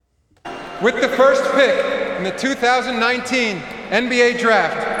With the first pick in the 2019 NBA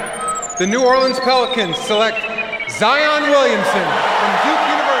Draft, the New Orleans Pelicans select Zion Williamson from Duke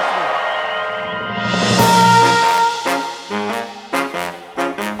University.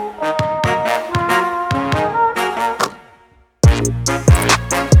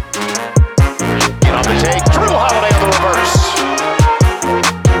 And on the take, Drew Holiday on the reverse.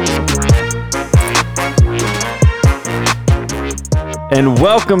 And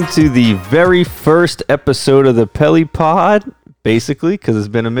welcome to the very first episode of the Peli Pod, basically, because it's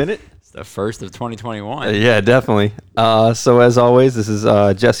been a minute. It's the first of 2021. Yeah, definitely. So as always, this is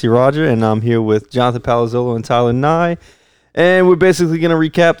Jesse Roger, and I'm here with Jonathan Palazzolo and Tyler Nye, and we're basically going to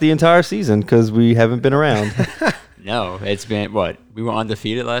recap the entire season because we haven't been around. No, it's been, what? We were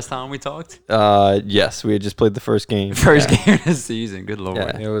undefeated last time we talked? Yes, we had just played the first game. First game of the season. Good Lord.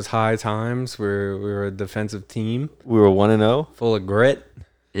 Yeah. It was high times. We were a defensive team, We were 1-0. full of grit.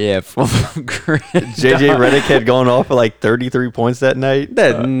 Yeah, full of grit. JJ Redick had gone off for like 33 points that night.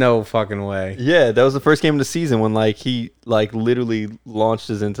 That no fucking way. Yeah, that was the first game of the season when he literally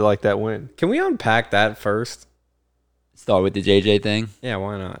launched us into that win. Can we unpack that first? Start with the JJ thing? Yeah,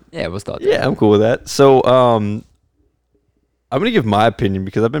 why not? Yeah, we'll start there. Yeah, I'm cool with that. So, I'm going to give my opinion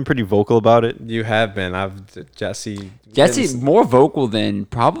because I've been pretty vocal about it. You have been. Jesse More vocal than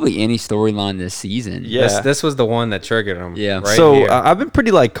probably any storyline this season. Yeah. This was the one that triggered him. Yeah. Right So here. I've been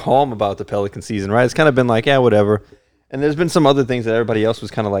pretty calm about the Pelican season, right? It's kind of been yeah, whatever. And there's been some other things that everybody else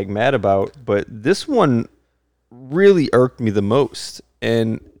was kind of mad about, but this one really irked me the most.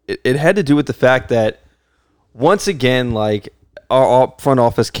 And it had to do with the fact that once again, our front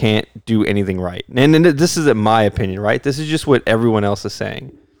office can't do anything right. And this isn't my opinion, right? This is just what everyone else is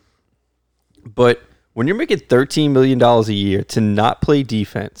saying. But when you're making $13 million a year to not play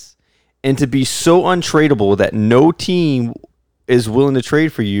defense and to be so untradeable that no team is willing to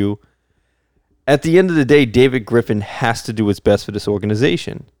trade for you, at the end of the day, David Griffin has to do what's best for this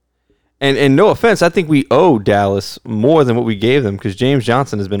organization. And no offense, I think we owe Dallas more than what we gave them because James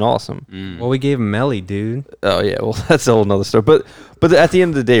Johnson has been awesome. Well, we gave him Melly, dude. Oh yeah, well that's a whole nother story. But at the end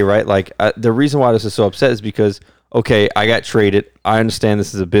of the day, right? The reason why this is so upset is because okay, I got traded. I understand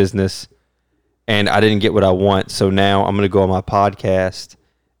this is a business, and I didn't get what I want. So now I'm gonna go on my podcast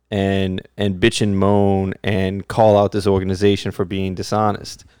and bitch and moan and call out this organization for being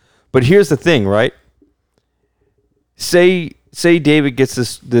dishonest. But here's the thing, right? Say David gets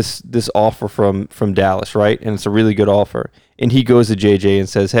this offer from Dallas, right? And it's a really good offer. And he goes to JJ and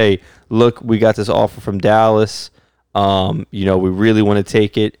says, "Hey, look, we got this offer from Dallas. We really want to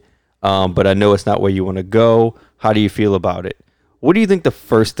take it, but I know it's not where you want to go. How do you feel about it?" What do you think the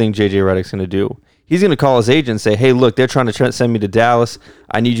first thing JJ Redick's going to do? He's going to call his agent and say, "Hey, look, they're trying to send me to Dallas.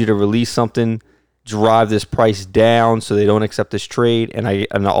 I need you to release something, drive this price down so they don't accept this trade, and I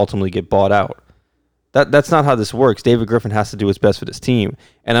ultimately get bought out." That's not how this works. David Griffin has to do what's best for this team.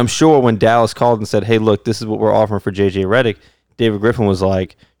 And I'm sure when Dallas called and said, "Hey, look, this is what we're offering for JJ Redick," David Griffin was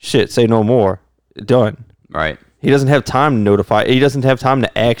like, "Shit, say no more. Done." Right. He doesn't have time to notify. He doesn't have time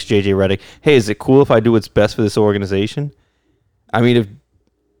to ask JJ Redick, "Hey, is it cool if I do what's best for this organization?" I mean, if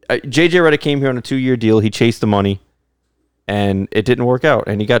JJ Redick came here on a 2-year deal, he chased the money, and it didn't work out,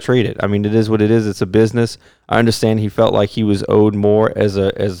 and he got traded. I mean, it is what it is. It's a business. I understand he felt like he was owed more as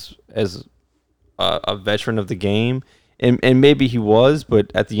a veteran of the game, and maybe he was, but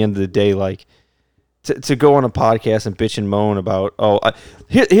at the end of the day, to go on a podcast and bitch and moan about,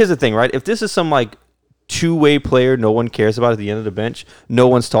 here's the thing, right? If this is some two-way player no one cares about at the end of the bench, no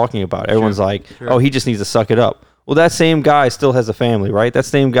one's talking about it. Everyone's "Oh, he just needs to suck it up." Well, that same guy still has a family, right? That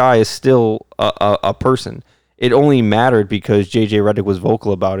same guy is still a person. It only mattered because JJ Redick was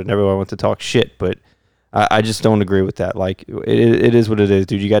vocal about it and everyone went to talk shit, but I just don't agree with that. It is what it is,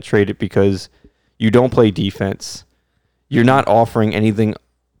 dude. You got traded because you don't play defense. You're not offering anything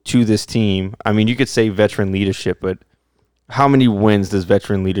to this team. I mean, you could say veteran leadership, but how many wins does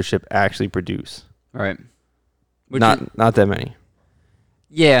veteran leadership actually produce? Right. Not that many.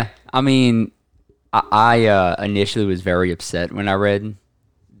 Yeah. I mean, I initially was very upset when I read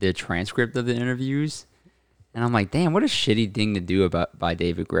the transcript of the interviews. And I'm like, damn, what a shitty thing to do by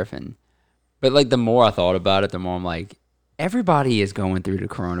David Griffin. But the more I thought about it, the more I'm like, everybody is going through the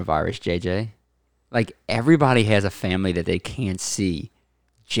coronavirus, JJ. Everybody has a family that they can't see,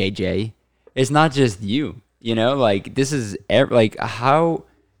 JJ. It's not just you, this is, how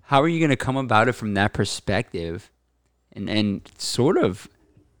are you going to come about it from that perspective and sort of,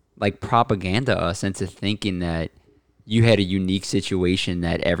 propaganda us into thinking that you had a unique situation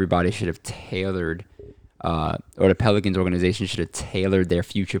that everybody should have tailored, or the Pelicans organization should have tailored their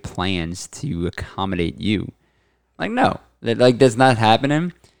future plans to accommodate you. No, that's not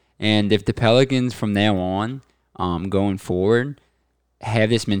happening. And if the Pelicans from now on, going forward, have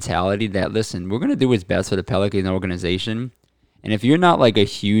this mentality that, listen, we're going to do what's best for the Pelican organization. And if you're not like a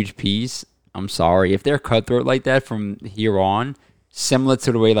huge piece, I'm sorry. If they're cutthroat like that from here on, similar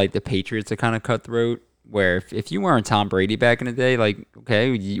to the way like the Patriots are kind of cutthroat, where if you weren't Tom Brady back in the day, like,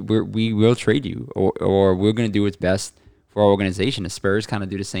 okay, we will trade you, or we're going to do what's best for our organization. The Spurs kind of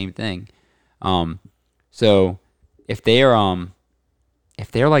do the same thing. So if they're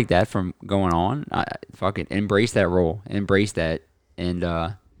like that from going on, fuck it, embrace that role, embrace that, and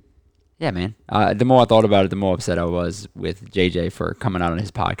yeah, man. The more I thought about it, the more upset I was with JJ for coming out on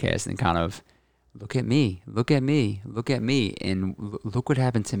his podcast and kind of look at me, and look what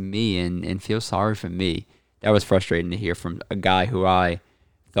happened to me, and feel sorry for me. That was frustrating to hear from a guy who I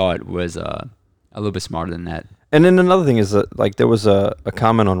thought was a little bit smarter than that. And then another thing is that, like, there was a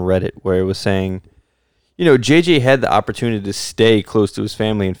comment on Reddit where it was saying, you know, JJ had the opportunity to stay close to his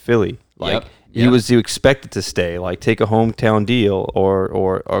family in Philly. Like, he was expected to stay, like, take a hometown deal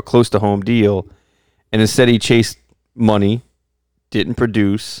or close to home deal. And instead he chased money, didn't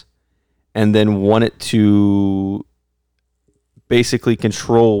produce, and then wanted to basically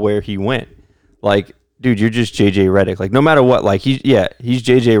control where he went. Like, dude, you're just JJ Redick. Like, no matter what, like, he's JJ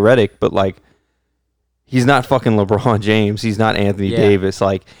Redick, but, like, he's not fucking LeBron James. He's not Anthony Davis.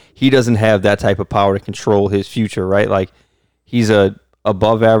 Like, he doesn't have that type of power to control his future, right? Like, he's a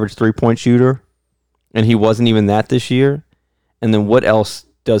above average 3-point shooter, and he wasn't even that this year. And then what else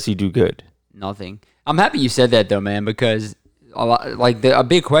does he do good? Nothing. I'm happy you said that, though, man, because a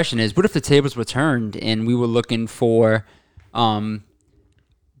big question is, what if the tables were turned and we were looking for him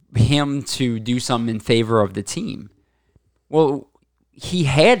to do something in favor of the team? Well, he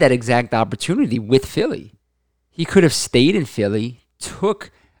had that exact opportunity with Philly. He could have stayed in Philly,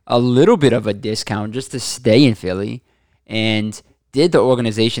 took a little bit of a discount just to stay in Philly, and did the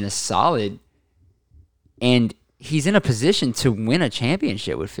organization a solid. And he's in a position to win a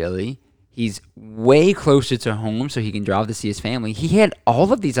championship with Philly. He's way closer to home so he can drive to see his family. He had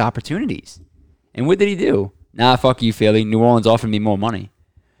all of these opportunities. And what did he do? Nah, fuck you, Philly. New Orleans offered me more money.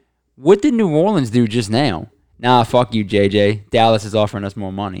 What did New Orleans do just now? Nah, fuck you, JJ. Dallas is offering us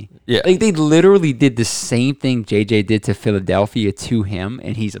more money. Yeah. Like, they literally did the same thing JJ did to Philadelphia to him,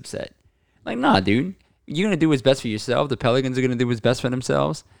 and he's upset. Like, nah, dude. You're going to do what's best for yourself. The Pelicans are going to do what's best for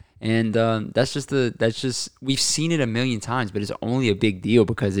themselves. And that's just we've seen it a million times, but it's only a big deal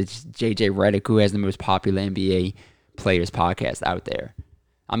because it's JJ Redick, who has the most popular NBA players podcast out there.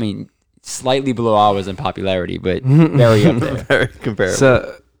 I mean, slightly below ours in popularity, but very up there. Very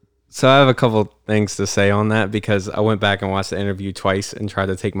comparable. So I have a couple things to say on that, because I went back and watched the interview twice and tried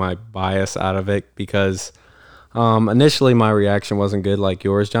to take my bias out of it, because initially my reaction wasn't good like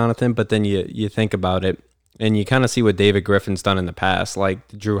yours, Jonathan, but then you think about it and you kind of see what David Griffin's done in the past. Like,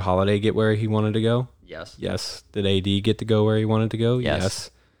 did Drew Holiday get where he wanted to go? Yes. Yes. Did AD get to go where he wanted to go? Yes.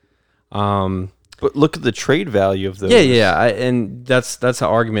 But look at the trade value of those. Yeah. And that's an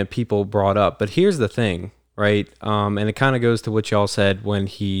argument people brought up. But here's the thing, right? And it kind of goes to what y'all said when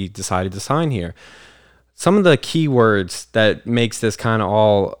he decided to sign here. Some of the key words that makes this kind of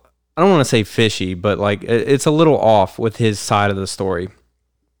all, I don't want to say fishy, but like it's a little off with his side of the story.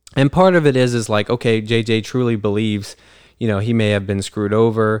 And part of it is like, okay, JJ truly believes, you know, he may have been screwed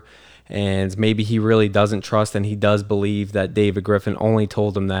over, and maybe he really doesn't trust, and he does believe that David Griffin only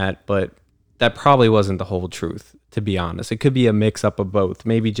told him that, but that probably wasn't the whole truth, to be honest. It could be a mix-up of both.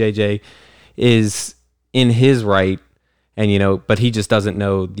 Maybe JJ is in his right, and, you know, but he just doesn't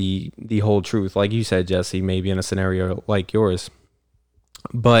know the whole truth. Like you said, Jesse, maybe in a scenario like yours.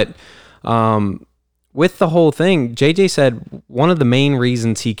 But with the whole thing, JJ said one of the main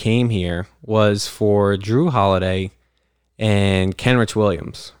reasons he came here was for Drew Holiday and Kenrich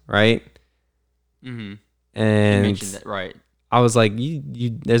Williams, right? Mm-hmm. And You mentioned that, right. I was like, you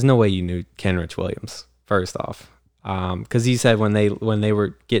there's no way you knew Kenrich Williams, first off. Because he said when they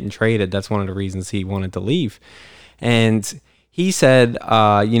were getting traded, that's one of the reasons he wanted to leave. And he said,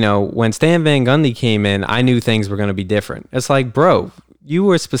 you know, when Stan Van Gundy came in, I knew things were going to be different. It's like, bro, you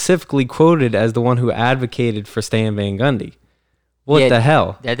were specifically quoted as the one who advocated for Stan Van Gundy. What the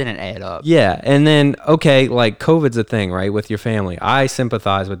hell? That didn't add up. Yeah, and then, okay, like COVID's a thing, right, with your family. I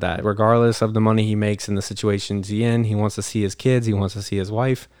sympathize with that. Regardless of the money he makes and the situations he's in, he wants to see his kids, he wants to see his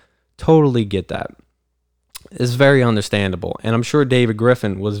wife. Totally get that. It's very understandable. And I'm sure David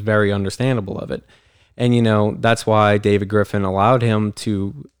Griffin was very understandable of it. And, you know, that's why David Griffin allowed him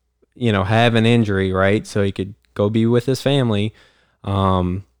to, you know, have an injury, right, so he could go be with his family.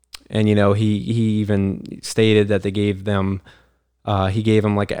 And, you know, he even stated that they gave them He gave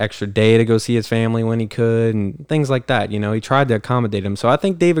him like an extra day to go see his family when he could and things like that. You know, he tried to accommodate him. So I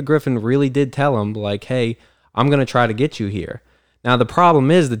think David Griffin really did tell him like, hey, I'm going to try to get you here. Now, the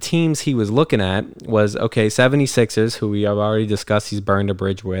problem is the teams he was looking at was, okay, 76ers, who we have already discussed he's burned a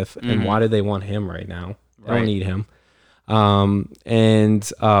bridge with. And why do they want him right now? They don't need him.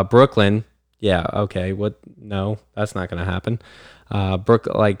 And Brooklyn, yeah, okay. What? No, that's not going to happen.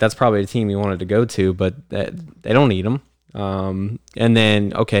 Like that's probably a team he wanted to go to, but they don't need him. And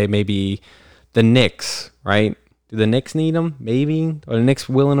then, okay, maybe the Knicks, right? Do the Knicks need him? Maybe. Are the Knicks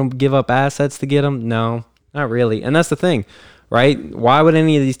willing to give up assets to get him? No, not really. And that's the thing, right? Why would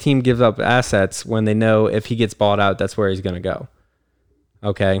any of these teams give up assets when they know if he gets bought out, that's where he's going to go?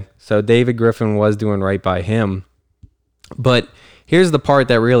 Okay, so David Griffin was doing right by him. But here's the part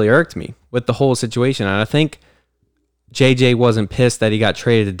that really irked me with the whole situation. And I think JJ wasn't pissed that he got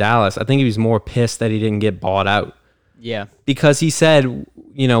traded to Dallas. I think he was more pissed that he didn't get bought out. Yeah. Because he said,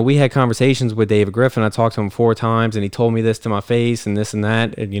 you know, we had conversations with David Griffin. I talked to him 4 times, and he told me this to my face and this and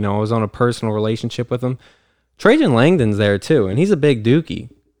that. And, you know, I was on a personal relationship with him. Trajan Langdon's there, too, and he's a big dookie.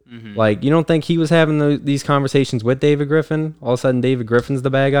 Like, you don't think he was having these conversations with David Griffin? All of a sudden, David Griffin's the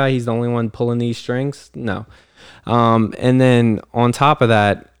bad guy. He's the only one pulling these strings? No. And then on top of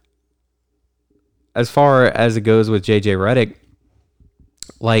that, as far as it goes with JJ Redick,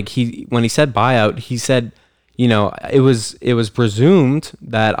 like when he said buyout, he said, you know, it was presumed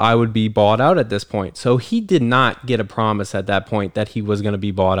that I would be bought out at this point. So he did not get a promise at that point that he was going to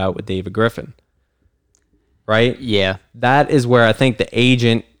be bought out with David Griffin. Right? Yeah. That is where I think the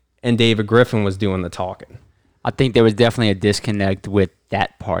agent and David Griffin was doing the talking. I think there was definitely a disconnect with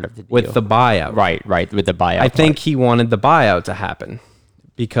that part of the deal. With the buyout. Right, with the buyout. I think he wanted the buyout to happen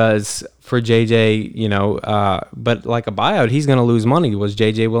because for JJ, you know, but like a buyout, he's going to lose money. Was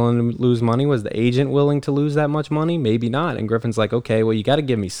JJ willing to lose money? Was the agent willing to lose that much money? Maybe not. And Griffin's like, okay, well, you got to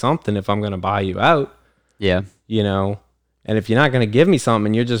give me something if I'm going to buy you out. Yeah. You know, and if you're not going to give me something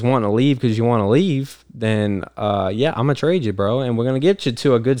and you're just wanting to leave because you want to leave, then, yeah, I'm going to trade you, bro. And we're going to get you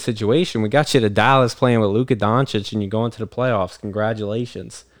to a good situation. We got you to Dallas playing with Luka Doncic and you're going to the playoffs.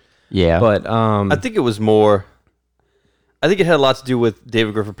 Congratulations. Yeah. But I think it was more... I think it had a lot to do with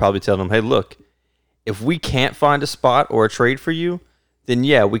David Griffin probably telling him, hey, look, if we can't find a spot or a trade for you, then,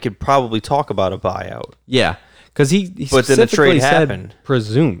 yeah, we could probably talk about a buyout. yeah, because he But then the specifically trade said happened.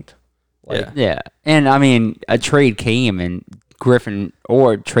 presumed. Like, Yeah. Yeah. And, I mean, a trade came, and Griffin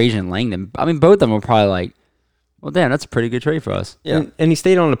or Trajan Langdon, I mean, both of them were probably like, well, damn, that's a pretty good trade for us. Yeah. And he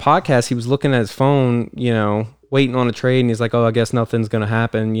stayed on the podcast. He was looking at his phone, you know, waiting on a trade, and he's like, oh, I guess nothing's going to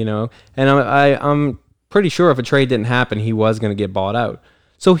happen, you know. And I'm pretty sure if a trade didn't happen, he was going to get bought out.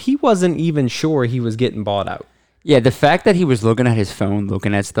 So he wasn't even sure he was getting bought out. Yeah, the fact that he was looking at his phone,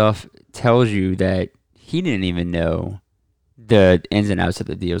 looking at stuff, tells you that he didn't even know the ins and outs of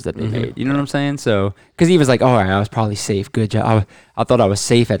the deals that they made. You know what I'm saying? So, because he was like, all right, I was probably safe. Good job. I thought I was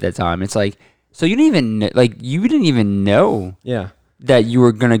safe at that time. It's like, so you didn't even know Yeah. that you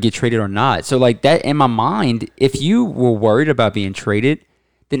were going to get traded or not. So, like, that in my mind, if you were worried about being traded,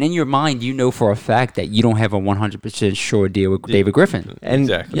 then in your mind, you know for a fact that you don't have a 100% sure deal with David Griffin. And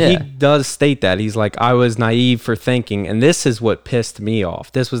Exactly. he Yeah. does state that. He's like, I was naive for thinking, and this is what pissed me off.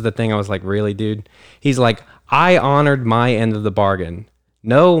 This was the thing I was like, really, dude? He's like, I honored my end of the bargain.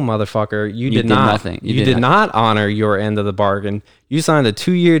 No, motherfucker, you did not. nothing. You did not honor your end of the bargain. You signed a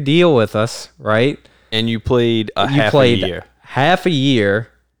 2-year deal with us, right? And you played You half played a year. half a year.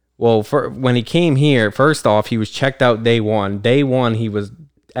 Well, when he came here, first off, he was checked out day one. Day one, he was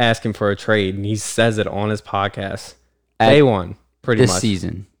asking for a trade, and he says it on his podcast. Day one, pretty This much.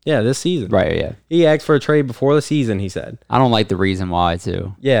 season. Yeah, this season. Right, yeah. He asked for a trade before the season, he said. I don't like the reason why,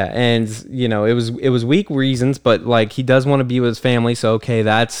 too. Yeah, and you know, it was weak reasons, but like he does want to be with his family, so okay,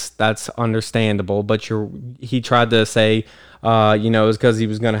 that's understandable. But he tried to say you know, it was because he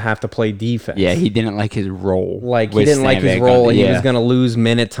was going to have to play defense. Yeah, he didn't like his role. Like, he with didn't like Stan his Van role, Gundy. and he Yeah. was going to lose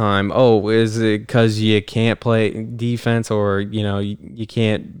minute time. Oh, is it because you can't play defense, or, you know, you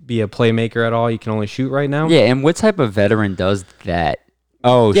can't be a playmaker at all? You can only shoot right now? Yeah, and what type of veteran does that?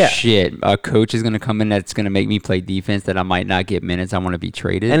 Oh, Yeah. shit. A coach is going to come in that's going to make me play defense that I might not get minutes. I want to be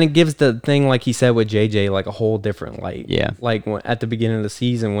traded. And it gives the thing, like he said with JJ, like a whole different light. Yeah. Like at the beginning of the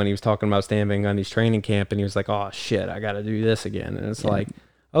season when he was talking about Stan Van Gundy's training camp, and he was like, oh, shit, I got to do this again. And it's like,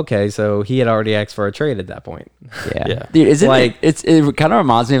 okay, so he had already asked for a trade at that point. yeah. Yeah. Dude, isn't Like- it kind of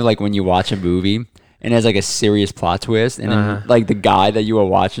reminds me of like when you watch a movie and it has like a serious plot twist, and then like the guy that you were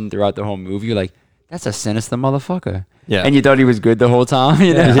watching throughout the whole movie, you're like, that's a sinister motherfucker. Yeah. And you thought he was good the whole time,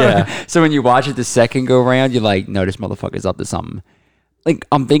 you know? Yeah. So when you watch it the second go round, you're like, no, this motherfucker's up to something. like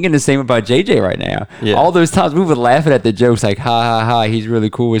I'm thinking the same about JJ right now. Yeah. All those times we were laughing at the jokes, like ha ha ha, he's really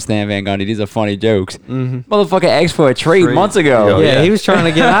cool with Stan Van Gundy. These are funny jokes. Motherfucker asked for a trade months ago. Yeah, he was trying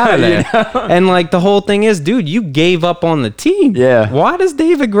to get out of there. And like the whole thing is, dude, you gave up on the team. Yeah. Why does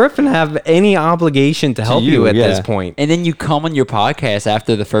David Griffin have any obligation to help you at this point? And then you come on your podcast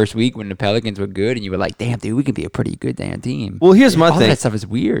after the first week when the Pelicans were good, and you were like, "Damn, dude, we can be a pretty good damn team." Well, here's my All thing. that stuff is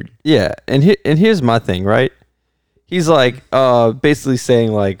weird. Yeah, and here's my thing, right? He's like basically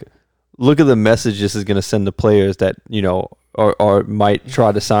saying like, look at the message this is going to send to players that, you know, or might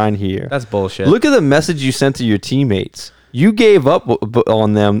try to sign here. That's bullshit. Look at the message you sent to your teammates. You gave up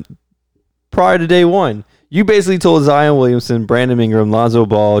on them prior to day one. You basically told Zion Williamson, Brandon Ingram, Lonzo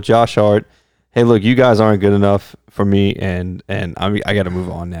Ball, Josh Hart, hey, look, you guys aren't good enough for me, and I got to move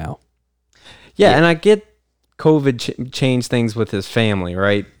on now. Yeah, and I get COVID changed things with his family,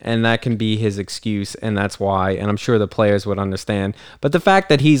 right? And that can be his excuse, and that's why. And I'm sure the players would understand. But the fact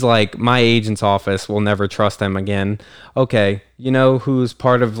that he's like, my agent's office will never trust him again. Okay, you know who's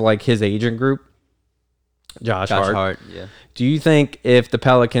part of like his agent group? Josh Hart. Yeah. Do you think if the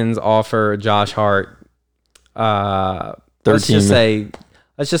Pelicans offer Josh Hart, let's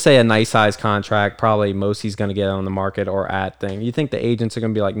just say a nice size contract, probably most he's going to get on the market or at thing. You think the agents are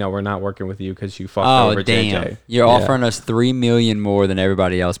going to be like, no, we're not working with you because you fucked over JJ. You're offering us $3 million more than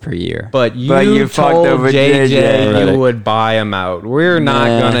everybody else per year. But you fucked told over JJ you would buy him out. We're not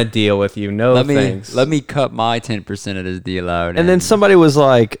going to deal with you. No thanks. Let me cut my 10% of this deal out. And then somebody was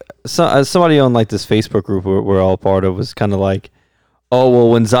like, somebody on like this Facebook group we're all part of was kind of like, oh, well,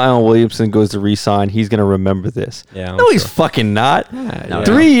 when Zion Williamson goes to re-sign, he's going to remember this. Yeah, no, he's fucking not. Yeah.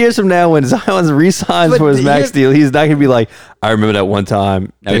 3 years from now, when Zion re-signs for his max deal, he's not going to be like, I remember that one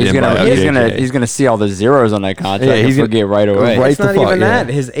time. No, he's gonna see all the zeros on that contract and forget right away. It's not even that.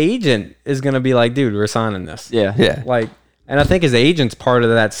 His agent is going to be like, dude, we're signing this. Yeah. Like, and I think his agent's part of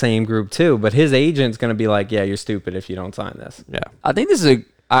that same group too, but his agent's going to be like, yeah, you're stupid if you don't sign this. Yeah. I think this is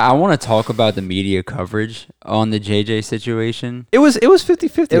I want to talk about the media coverage on the JJ situation. It was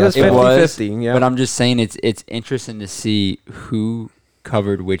 50-50. It was 50-50, yeah. But I'm just saying it's interesting to see who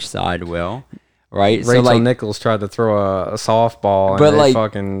covered which side well, right? Rachel Nichols tried to throw a softball, but and like,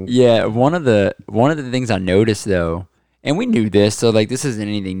 fucking one of the things I noticed though, and we knew this, so like this isn't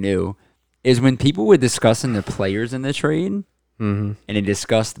anything new, is when people were discussing the players in the trade, and they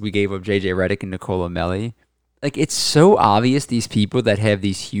discussed we gave up JJ Redick and Nicola Melli. Like, it's so obvious these people that have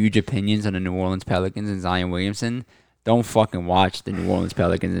these huge opinions on the New Orleans Pelicans and Zion Williamson don't fucking watch the New Orleans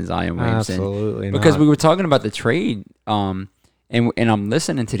Pelicans and Zion Williamson. Absolutely not. Because we were talking about the trade, and I'm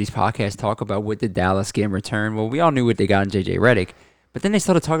listening to these podcasts talk about what did Dallas get in return. Well, we all knew what they got in JJ Redick, but then they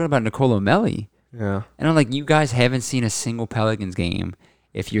started talking about Nicola Melli. Yeah. And I'm like, you guys haven't seen a single Pelicans game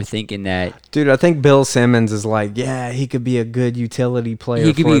if you're thinking that. Dude, I think Bill Simmons is like, yeah, he could be a good utility player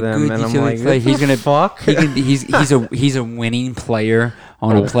He could for be a them. good And I'm utility like, player. he's gonna fuck. He's a winning player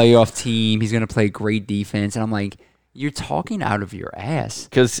on a playoff team. He's gonna play great defense, and I'm like, you're talking out of your ass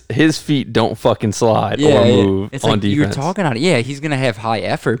because his feet don't fucking slide or move it's on like defense. You're talking out. Yeah, he's gonna have high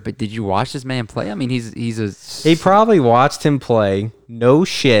effort, but did you watch this man play? I mean, He probably watched him play. No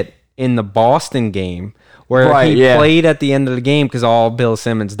shit in the Boston game. Where he played at the end of the game because all Bill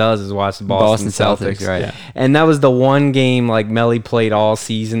Simmons does is watch the Boston Celtics. Right? Yeah. And that was the one game like Melly played all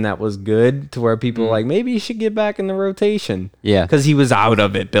season that was good to where people were like, maybe he should get back in the rotation. Yeah. Because he was out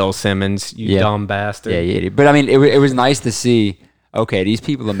of it, Bill Simmons, you dumb bastard. Yeah. But I mean, it was nice to see, okay, these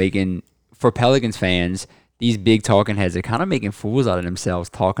people are making, for Pelicans fans, these big talking heads are kind of making fools out of themselves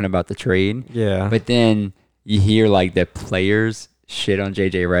talking about the trade. Yeah. But then you hear like the players shit on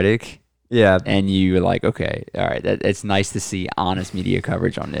JJ Redick. Yeah. And you're like, okay, all right, it's nice to see honest media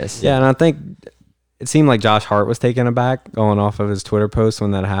coverage on this. Yeah, and I think it seemed like Josh Hart was taken aback going off of his Twitter post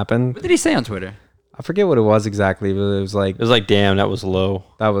when that happened. What did he say on Twitter? I forget what it was exactly, but it was like, damn, that was low.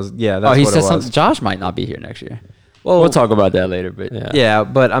 That's he what said it was. something. Josh might not be here next year. Well, we'll talk about that later, but yeah,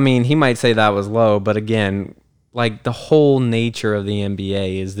 but I mean, he might say that was low, but again, like the whole nature of the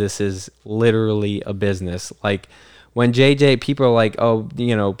NBA this is literally a business. Like, when people are like, oh,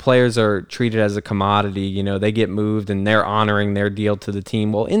 you know, players are treated as a commodity, you know, they get moved and they're honoring their deal to the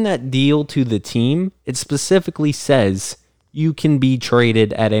team. Well, in that deal to the team, it specifically says you can be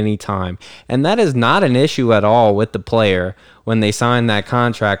traded at any time. And that is not an issue at all with the player when they sign that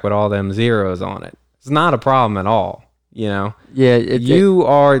contract with all them zeros on it. It's not a problem at all, you know? Yeah. You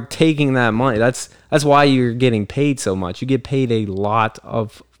are taking that money. That's why you're getting paid so much. You get paid a lot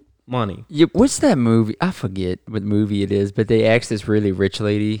of money. Yeah, what's that movie? I forget what movie it is, but they asked this really rich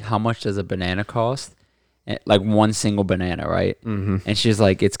lady, how much does a banana cost? Like one single banana, right? Mm-hmm. And she's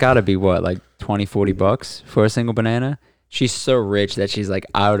like, it's got to be what, like $20-$40 for a single banana? she's so rich that she's like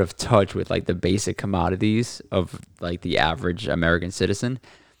out of touch with like the basic commodities of like the average American citizen.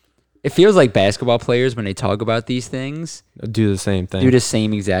 It feels like basketball players, when they talk about these things, Do the same thing. do the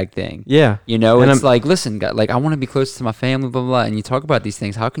same exact thing. Yeah. You know, And it's I'm- like, listen, like, I want to be close to my family, blah, blah, blah. And you talk about these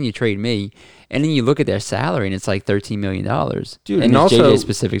things. How can you trade me? And then you look at their salary, and it's like $13 million. Dude, in and this also, JJ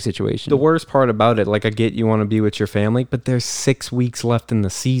specific situation. The worst part about it, like I get you want to be with your family, but there's 6 weeks left in the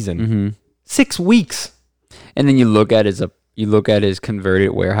season. Mm-hmm. 6 weeks. And then you look at his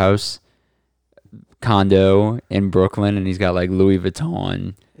converted warehouse condo in Brooklyn, and he's got like Louis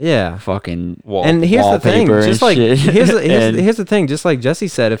Vuitton Yeah. fucking And here's the thing, wallpaper just and like shit. here's the thing, just like Jesse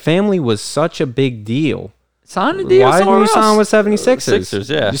said, if family was such a big deal, sign the deal. why didn't you sign with 76ers? Sixers,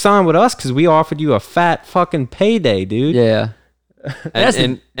 yeah. You signed with us because we offered you a fat fucking payday, dude. Yeah.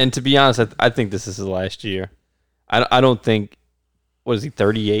 And to be honest, I think this is his last year. I don't think, what is he,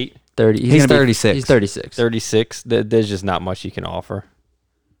 38? 30. He's gonna be- 36. He's 36. 36? There's just not much he can offer.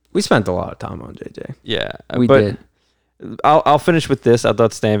 We spent a lot of time on JJ. Yeah. We but did. I'll finish with this. I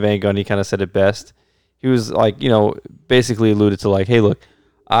thought Stan Van Gundy kind of said it best. He was like, basically alluded to like, hey, look,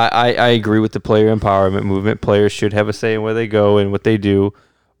 I agree with the player empowerment movement. Players should have a say in where they go and what they do.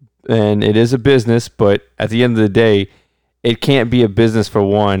 And it is a business, but at the end of the day, it can't be a business for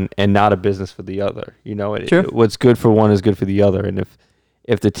one and not a business for the other. Sure. What's good for one is good for the other. And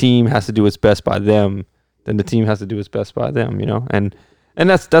if the team has to do what's best by them, then the team has to do what's best by them, And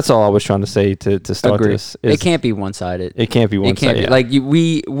that's all I was trying to say to start Agree. this. It can't be one-sided. It can't be It can't one-sided. be.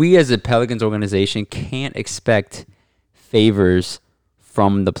 Like we as a Pelicans organization can't expect favors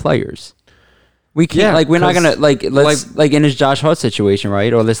from the players. We can't. Yeah, like we're not 'cause, gonna like in his Josh Hart situation,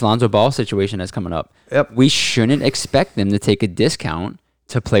 right, or this Lonzo Ball situation that's coming up. Yep. We shouldn't expect them to take a discount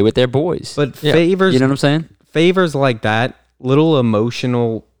to play with their boys. But Yeah. favors, you know what I'm saying? favors like that, little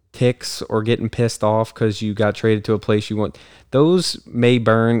emotional ticks or getting pissed off because you got traded to a place you want, those may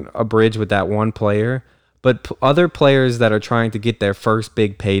burn a bridge with that one player. But other players that are trying to get their first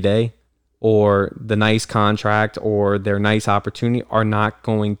big payday or the nice contract or their nice opportunity are not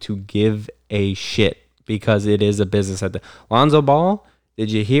going to give a shit because it is a business. Lonzo Ball,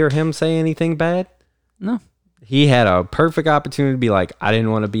 did you hear him say anything bad? No. He had a perfect opportunity to be like, I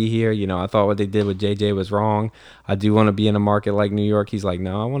didn't want to be here. I thought what they did with JJ was wrong. I do want to be in a market like New York. He's like,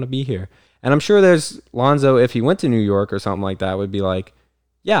 no, I want to be here. And I'm sure there's Lonzo, if he went to New York or something like that, would be like,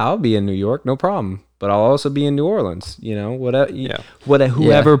 yeah, I'll be in New York, no problem. But I'll also be in New Orleans.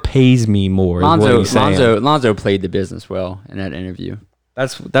 Whoever pays me more. Is what he's saying. Lonzo played the business well in that interview.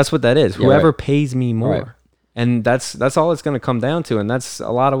 That's what that is. Yeah, Whoever right. pays me more. Right. And that's all it's going to come down to. And that's a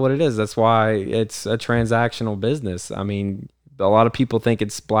lot of what it is. That's why it's a transactional business. I mean, a lot of people think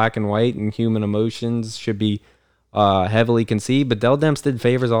it's black and white and human emotions should be heavily conceived. But Dell Demps did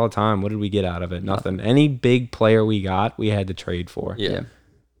favors all the time. What did we get out of it? Nothing. Any big player we got, we had to trade for. Yeah.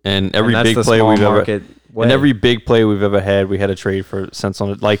 And every And that's big the player small we've ever market way. and every big play we've ever had, we had to trade for cents on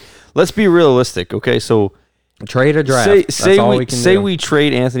it. Like, let's be realistic, okay? So Trade or draft. say all we we can say do. we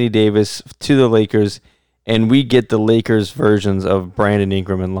trade Anthony Davis to the Lakers, and we get the Lakers versions of Brandon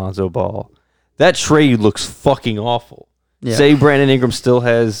Ingram and Lonzo Ball. That trade looks fucking awful. Yeah. Say Brandon Ingram still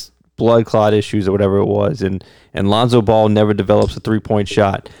has blood clot issues or whatever it was, and Lonzo Ball never develops a 3-point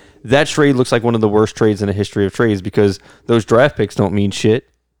shot. That trade looks like one of the worst trades in the history of trades because those draft picks don't mean shit.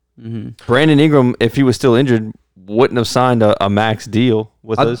 Mm-hmm. Brandon Ingram, if he was still injured, wouldn't have signed a max deal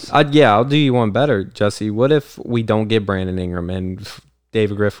with us. I'll do you one better, Jesse. What if we don't get Brandon Ingram and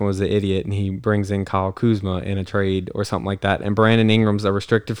David Griffin was the idiot and he brings in Kyle Kuzma in a trade or something like that, and Brandon Ingram's a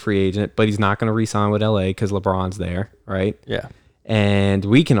restricted free agent, but he's not going to re-sign with LA because LeBron's there, right? Yeah. And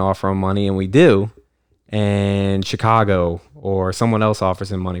we can offer him money, and we do, and Chicago or someone else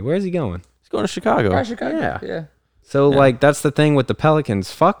offers him money. Where's he going? He's going to Chicago. Yeah. So, like, that's the thing with the Pelicans.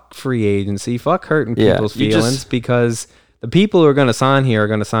 Fuck free agency. Fuck hurting Yeah, people's you just- feelings because the people who are going to sign here are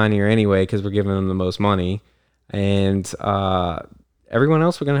going to sign here anyway because we're giving them the most money. And everyone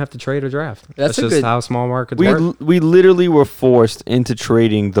else we're going to have to trade or draft. That's a just good- how small markets work. We literally were forced into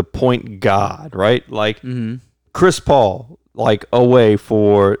trading the point god, right? Like Chris Paul, like away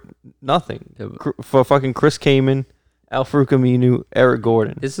for nothing. For fucking Chris Kaman, Al-Farouq Aminu, Eric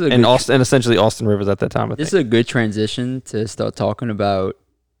Gordon, This is a and good- and essentially Austin Rivers at that time. I This is think. a good transition to start talking about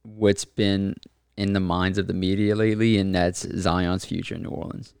what's been in the minds of the media lately, and that's Zion's future in New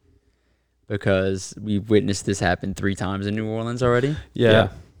Orleans. Because we've witnessed this happen 3 times in New Orleans already. Yeah.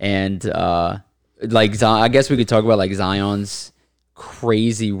 And like I guess we could talk about like Zion's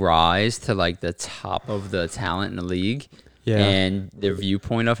crazy rise to like the top of the talent in the league. Yeah. And the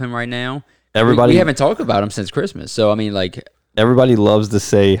viewpoint of him right now. Everybody- we haven't talked about him since Christmas. So I mean, like, Everybody loves to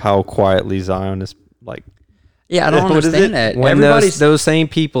say how quietly Zion is like Yeah, I don't What is it? understand that. When Everybody's those same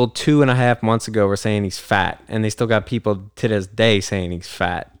people 2.5 months ago were saying he's fat, and they still got people to this day saying he's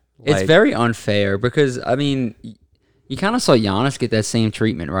fat. It's very unfair because, I mean, you kind of saw Giannis get that same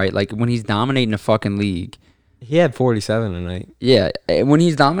treatment, right? Like, when he's dominating the fucking league. He had 47 tonight. Yeah, when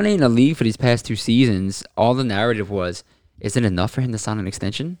he's dominating the league for these past 2 seasons, all the narrative was, is it enough for him to sign an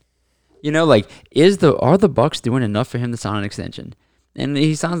extension? You know, like, are the Bucks doing enough for him to sign an extension? And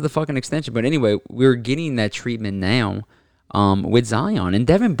he signs the fucking extension. But anyway, we're getting that treatment now with Zion. And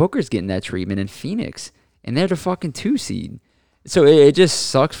Devin Booker's getting that treatment in Phoenix. And they're the fucking 2 seed. So it just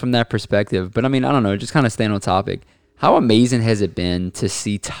sucks from that perspective. But I mean, I don't know, just kind of staying on topic. How amazing has it been to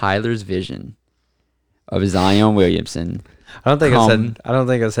see Tyler's vision of Zion Williamson? I don't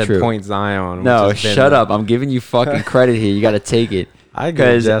think I said true. point Zion. No, shut up. I'm giving you fucking credit here. You got to take it.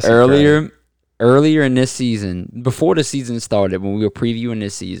 Because earlier in this season, before the season started, when we were previewing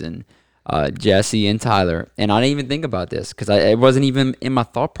this season, Jesse and Tyler, and I didn't even think about this because it wasn't even in my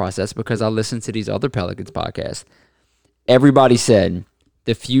thought process because I listened to these other Pelicans podcasts. Everybody said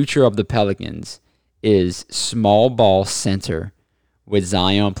the future of the Pelicans is small ball center with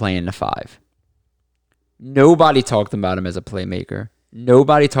Zion playing the 5. Nobody talked about him as a playmaker.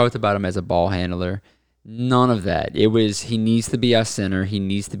 Nobody talked about him as a ball handler. None of that. It was he needs to be our center. He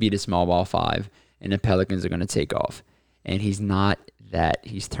needs to be the small ball 5, and the Pelicans are going to take off. And he's not that.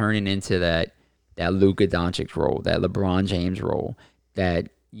 He's turning into that Luka Doncic role, that LeBron James role, that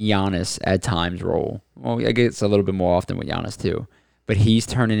Giannis at times role. Well, I guess a little bit more often with Giannis too. But he's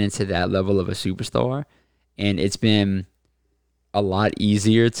turning into that level of a superstar, and it's been a lot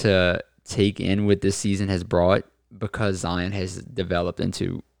easier to take in what this season has brought because Zion has developed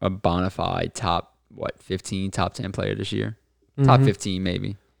into a bona fide top 15, top 10 player this year. Top 15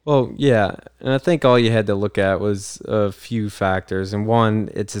 maybe. Well, yeah, and I think all you had to look at was a few factors, and one,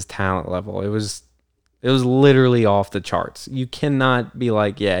 it's his talent level. It was literally off the charts. You cannot be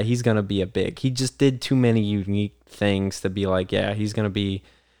like, yeah, he's gonna be a big. He just did too many unique things to be like, yeah, he's gonna be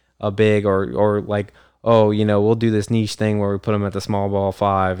a big, or like, oh, you know, we'll do this niche thing where we put him at the small ball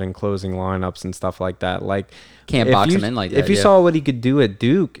 5 and closing lineups and stuff like that. Like, can't box him in like that. If you saw what he could do at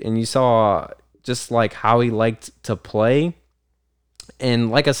Duke, and you saw just like how he liked to play. And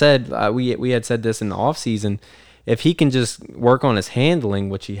like I said, we had said this in the offseason, if he can just work on his handling,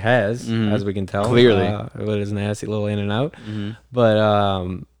 which he has, as we can tell, clearly, with his nasty little in and out.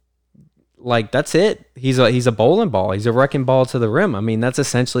 But like that's it. He's a bowling ball. He's a wrecking ball to the rim. I mean, that's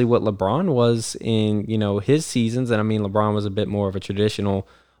essentially what LeBron was in his seasons. And I mean, LeBron was a bit more of a traditional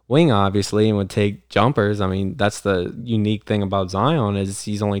wing, obviously, and would take jumpers. I mean, that's the unique thing about Zion is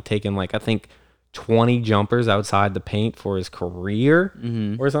he's only taken like I think 20 jumpers outside the paint for his career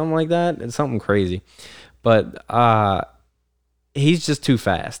or something like that. It's something crazy. But he's just too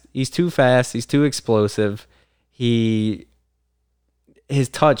fast. He's too fast. He's too explosive. His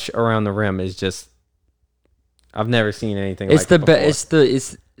touch around the rim is just I've never seen anything like it before.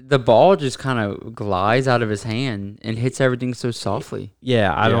 It's the ball just kind of glides out of his hand and hits everything so softly.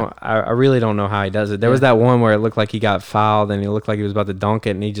 Yeah, I really don't know how he does it. There was that one where it looked like he got fouled and he looked like he was about to dunk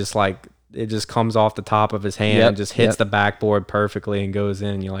it, and he just like it just comes off the top of his hand, just hits the backboard perfectly and goes in.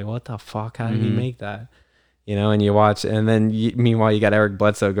 And you're like, what the fuck? How did he make that? And you watch, and then meanwhile you got Eric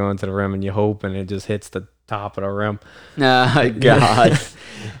Bledsoe going to the rim, and you hope, and it just hits the top of the rim. Oh, God.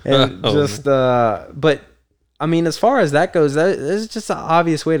 And but I mean, as far as that goes, that is just an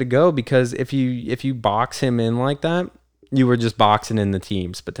obvious way to go, because if you box him in like that, you were just boxing in the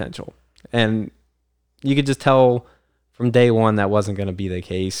team's potential, and you could just tell from day one that wasn't going to be the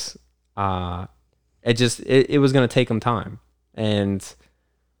case. It was going to take him time, and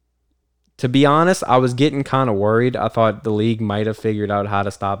to be honest, I was getting kind of worried. I thought the league might have figured out how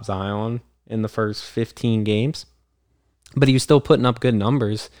to stop Zion in the first 15 games, but he was still putting up good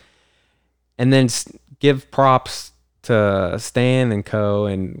numbers. And then give props to Stan and co,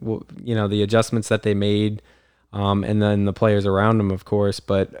 and the adjustments that they made, and then the players around him, of course.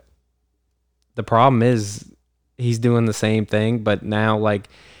 But the problem is he's doing the same thing, but now like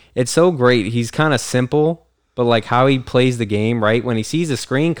it's so great. He's kind of simple, but like how he plays the game, right? When he sees a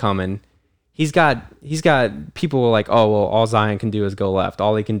screen coming, he's got people who are like, oh, well, all Zion can do is go left.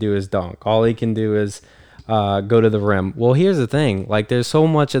 All he can do is dunk. All he can do is go to the rim. Well, here's the thing. Like, there's so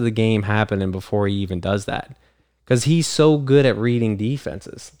much of the game happening before he even does that, because he's so good at reading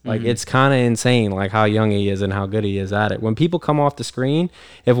defenses. Like, it's kind of insane, like, how young he is and how good he is at it. When people come off the screen,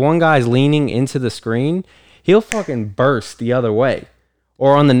 if one guy's leaning into the screen, he'll fucking burst the other way.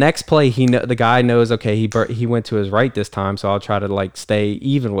 Or on the next play, the guy knows, okay, he went to his right this time, so I'll try to like stay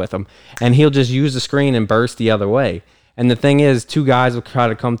even with him, and he'll just use the screen and burst the other way. And the thing is, two guys will try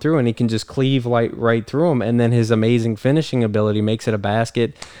to come through, and he can just cleave right through them. And then his amazing finishing ability makes it a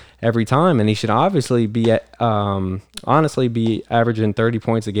basket every time. And he should obviously be, honestly, be averaging 30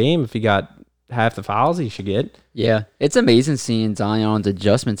 points a game if he got half the fouls he should get. Yeah, it's amazing seeing Zion's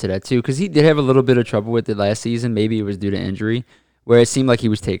adjustment to that too, because he did have a little bit of trouble with it last season. Maybe it was due to injury, where it seemed like he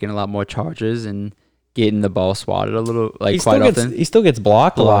was taking a lot more charges and getting the ball swatted a little, quite often. He still gets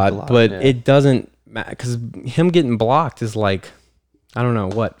blocked a lot, but yeah. it doesn't matter because him getting blocked is like, I don't know,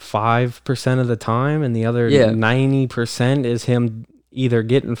 what, 5% of the time, and the other 90% is him either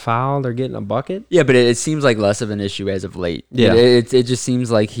getting fouled or getting a bucket. Yeah, but it seems like less of an issue as of late. Yeah. It just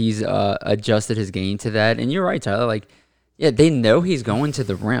seems like he's adjusted his game to that. And you're right, Tyler. Like, yeah, they know he's going to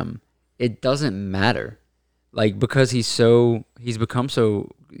the rim. It doesn't matter. Like, because he's become so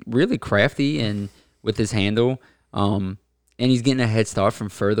really crafty and with his handle. And he's getting a head start from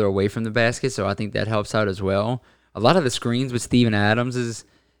further away from the basket. So I think that helps out as well. A lot of the screens with Steven Adams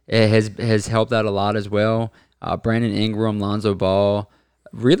has helped out a lot as well. Brandon Ingram, Lonzo Ball,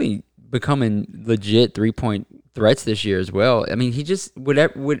 really becoming legit 3-point threats this year as well. I mean, he just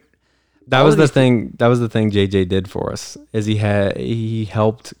that was the thing JJ did for us, is he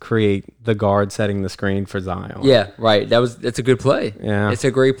helped create the guard setting the screen for Zion. Yeah, right. That's a good play. Yeah, it's a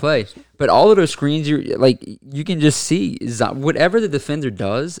great play. But all of those screens, you can just see whatever the defender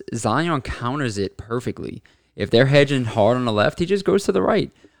does, Zion counters it perfectly. If they're hedging hard on the left, he just goes to the right.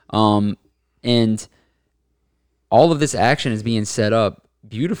 And all of this action is being set up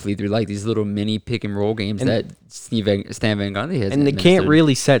beautifully through like these little mini pick and roll games that Stan Van Gundy has. And they can't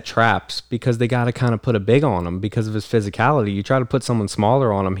really set traps because they got to kind of put a big on him because of his physicality. You try to put someone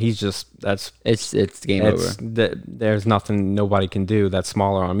smaller on him, he's just it's game over. There's nothing nobody can do that's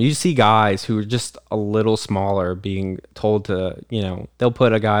smaller on him. You see guys who are just a little smaller being told to, they'll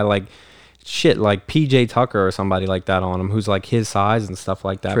put a guy like PJ Tucker or somebody like that on him who's like his size and stuff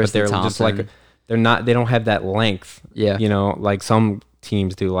like that. Tristan but they're Thompson. just like they don't have that length. Yeah. Like some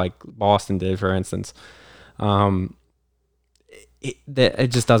teams do, like Boston did, for instance. It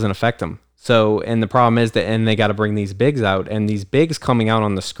just doesn't affect them. So, and the problem is and they got to bring these bigs out, and these bigs coming out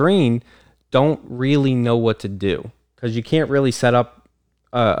on the screen don't really know what to do because you can't really set up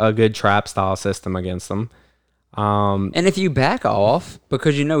a good trap style system against them. And if you back off,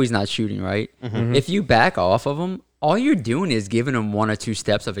 because he's not shooting, right? Mm-hmm. If you back off of him, all you're doing is giving him 1 or 2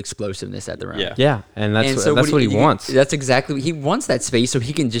 steps of explosiveness at the rim. Yeah, and that's what he wants. That's exactly, he wants that space so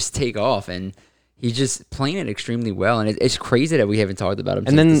he can just take off, and he's just playing it extremely well. And it's crazy that we haven't talked about him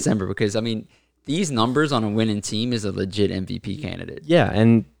since December, because, I mean, these numbers on a winning team is a legit MVP candidate. Yeah,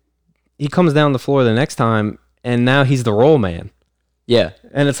 and he comes down the floor the next time, and now he's the roll man. Yeah.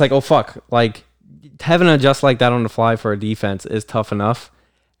 And it's like, oh, fuck, like, having to adjust like that on the fly for a defense is tough enough,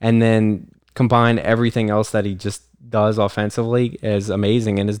 and then combine everything else that he just does offensively is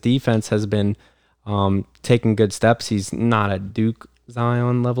amazing. And his defense has been taking good steps. He's not a Duke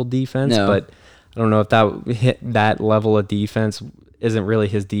Zion level defense, but I don't know if that level of defense isn't really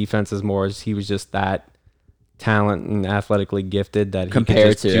his defense, as more as he was just that talent and athletically gifted that he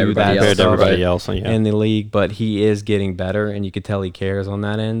compared could just do that everybody else in the league. But he is getting better, and you could tell he cares on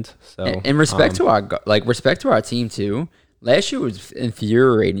that end. So, and respect to our team too. Last year was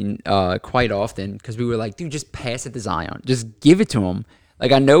infuriating quite often because we were like, dude, just pass it to Zion, just give it to him.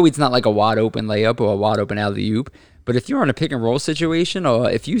 Like, I know it's not like a wide open layup or a wide open alley-oop, but if you're in a pick and roll situation, or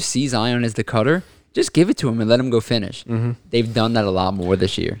if you see Zion as the cutter, just give it to him and let him go finish. Mm-hmm. They've done that a lot more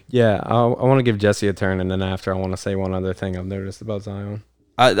this year. Yeah, I want to give Jesse a turn, and then after I want to say one other thing I've noticed about Zion.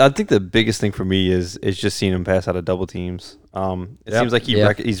 I think the biggest thing for me is just seeing him pass out of double teams. It seems like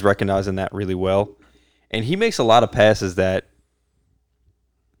he's recognizing that really well, and he makes a lot of passes that,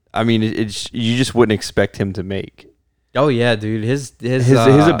 I mean, you just wouldn't expect him to make. Oh yeah, dude, his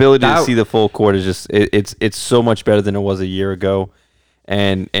ability to see the full court is just it's so much better than it was a year ago.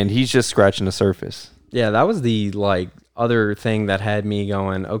 And he's just scratching the surface. Yeah, that was the other thing that had me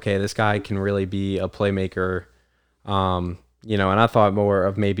going, okay, this guy can really be a playmaker. And I thought more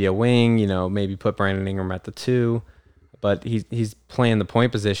of maybe a wing, maybe put Brandon Ingram at the 2, but he's playing the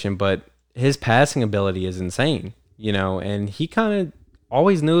point position, but his passing ability is insane, and he kind of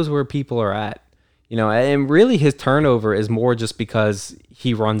always knows where people are at. And really his turnover is more just because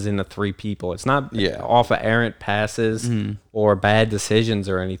he runs into 3 people. It's not off of errant passes or bad decisions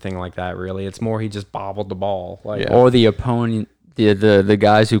or anything like that, really. It's more he just bobbled the ball. Or the opponent, the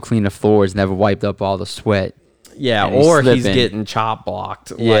guys who clean the floors never wiped up all the sweat. Yeah, or he's getting chop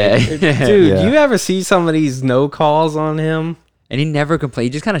blocked. Yeah. Dude, you ever see some of these no calls on him? And he never complains. He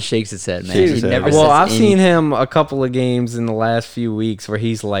just kind of shakes his head, man. Shakes He his head. never Well, says I've seen anything. him a couple of games in the last few weeks where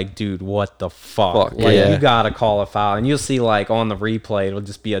he's like, dude, what the fuck? Fuck, Like, yeah. you got to call a foul. And you'll see, like, on the replay, it'll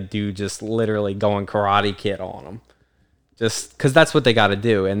just be a dude just literally going Karate Kid on him. Just because that's what they got to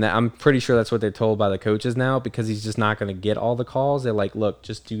do. And I'm pretty sure that's what they're told by the coaches now, because he's just not going to get all the calls. They're like, look,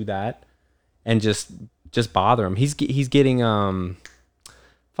 just do that and just bother him. He's getting,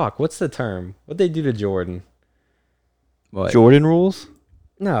 fuck, what's the term? What'd they do to Jordan? What? Jordan rules?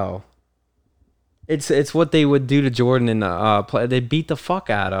 No. It's what they would do to Jordan in the play. They beat the fuck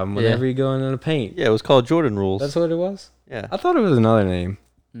out of him whenever you go into the paint. Yeah, it was called Jordan rules. That's what it was? Yeah. I thought it was another name.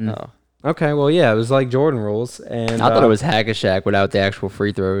 No. Okay, well, yeah, it was like Jordan rules. And I thought it was Hack a Shack without the actual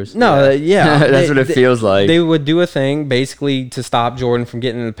free throws. No, yeah. That's what it feels like. They would do a thing basically to stop Jordan from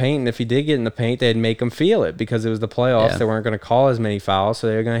getting in the paint. And if he did get in the paint, they'd make him feel it because it was the playoffs. Yeah. They weren't going to call as many fouls, so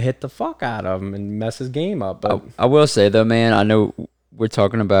they were going to hit the fuck out of him and mess his game up. But I will say, though, man, I know we're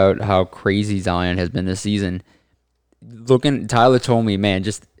talking about how crazy Zion has been this season. Tyler told me, man,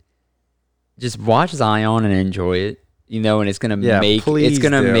 just watch Zion and enjoy it. You know, and it's gonna make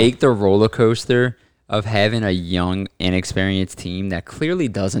the roller coaster of having a young, inexperienced team that clearly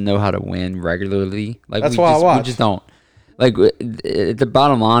doesn't know how to win regularly. Like That's why I watch. We just don't. Like the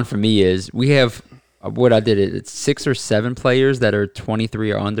bottom line for me is we have it's 6 or 7 players that are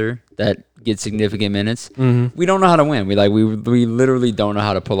 23 or under that get significant minutes. Mm-hmm. We don't know how to win. We literally don't know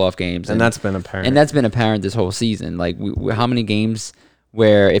how to pull off games, and that's been apparent. And that's been apparent this whole season. Like how many games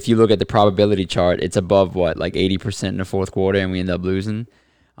where if you look at the probability chart, it's above like 80% in the fourth quarter and we end up losing?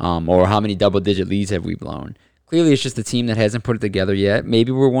 Or how many double-digit leads have we blown? Clearly, it's just a team that hasn't put it together yet.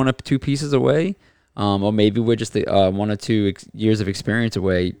 Maybe we're 1 or 2 pieces away, or maybe we're just 1 or 2 years of experience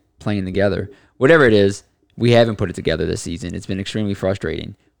away playing together. Whatever it is, we haven't put it together this season. It's been extremely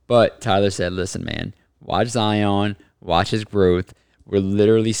frustrating. But Tyler said, listen, man, watch Zion, watch his growth. We're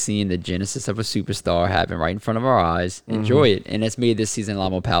literally seeing the genesis of a superstar happen right in front of our eyes. Enjoy it. And that's made this season a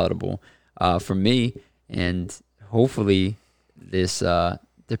lot more palatable for me. And hopefully the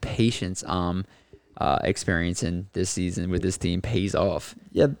patience experiencing this season with this team pays off.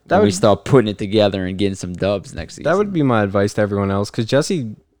 Yeah, we start putting it together and getting some dubs next season. That would be my advice to everyone else, because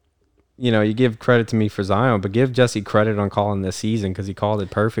Jesse, you give credit to me for Zion, but give Jesse credit on calling this season because he called it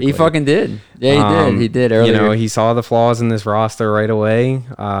perfectly. He fucking did. Yeah, he did. He did earlier. He saw the flaws in this roster right away.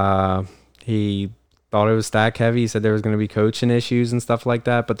 He thought it was stack heavy. He said there was going to be coaching issues and stuff like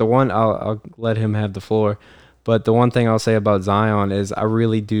that. But the one, I'll let him have the floor. But the one thing I'll say about Zion is I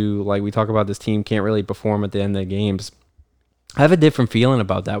really do, like we talk about this team can't really perform at the end of the games. I have a different feeling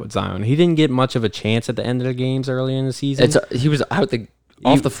about that with Zion. He didn't get much of a chance at the end of the games early in the season. He was off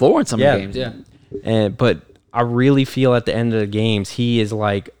the floor in some of the games, yeah. But I really feel at the end of the games, he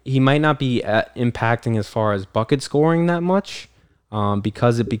might not be impacting as far as bucket scoring that much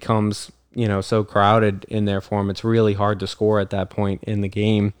because it becomes, so crowded in there for him. It's really hard to score at that point in the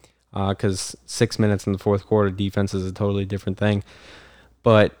game because 6 minutes in the fourth quarter, defense is a totally different thing.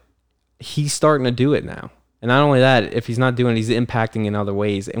 But he's starting to do it now. And not only that, if he's not doing it, he's impacting in other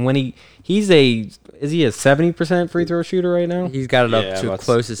ways. And when is he a 70% free throw shooter right now? He's got it up to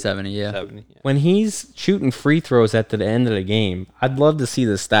close to 70, yeah. 70, yeah. When he's shooting free throws at the end of the game, I'd love to see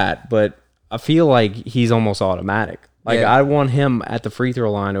the stat, but I feel like he's almost automatic. Like, I want him at the free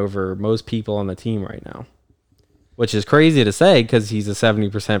throw line over most people on the team right now, which is crazy to say because he's a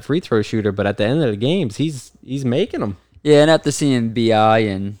 70% free throw shooter, but at the end of the games, he's making them. Yeah, and after seeing B.I.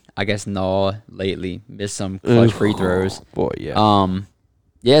 and I guess Naw lately miss some clutch free throws. Boy, yeah.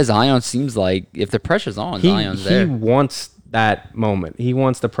 Yeah, Zion seems like if the pressure's on, Zion's there. He wants that moment. He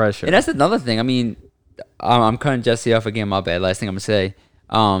wants the pressure. And that's another thing. I mean, I'm cutting Jesse off again. My bad. Last thing I'm gonna say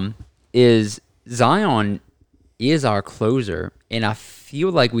is Zion is our closer, and I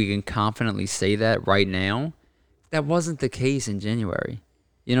feel like we can confidently say that right now. That wasn't the case in January.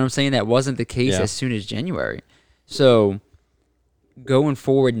 You know what I'm saying? That wasn't the case as soon as January. So going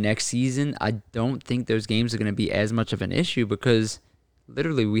forward next season, I don't think those games are going to be as much of an issue because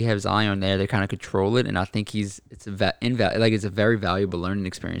literally we have Zion there to kind of control it, and I think it's a very valuable learning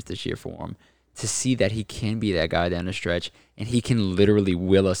experience this year for him to see that he can be that guy down the stretch and he can literally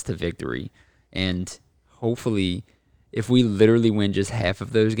will us to victory. And hopefully, if we literally win just half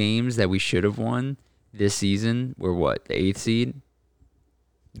of those games that we should have won this season, we're the 8th seed?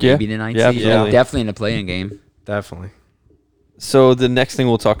 Yeah. Maybe the 9th Yeah, seed? absolutely. Definitely in a play-in game. Definitely. So the next thing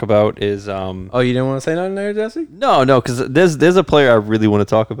we'll talk about is Oh, you didn't want to say nothing there, Jesse? no, because there's a player I really want to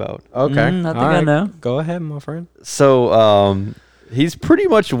talk about. Okay. I think All I know. Go ahead, my friend. So he's pretty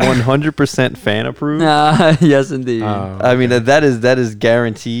much 100% fan approved. Yes, indeed. I mean that is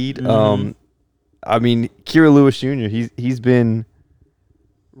guaranteed. I mean, Kira Lewis Jr. He's been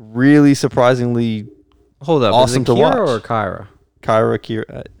really surprisingly Hold up. awesome is it to Kira watch. or Kyra?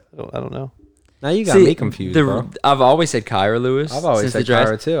 Kira. I don't know. Now you got me confused, bro. I've always said Kyra Lewis. I've always since said the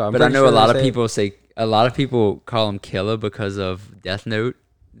draft, Kyra, too. I'm but I pretty know sure a lot they of say- people say a lot of people call him Killa because of Death Note.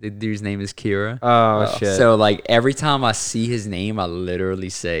 The dude's name is Kira. Oh, shit. So like every time I see his name, I literally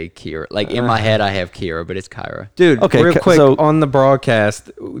say Kira. Like in my head, I have Kira, but it's Kyra. Dude, Okay, real quick, so- on the broadcast,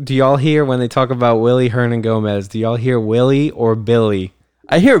 do y'all hear when they talk about Willie Hernan Gomez, do y'all hear Willie or Billy?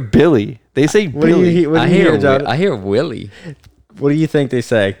 I hear Billy. They say Billy. What do you hear, John? I hear Willie. What do you think they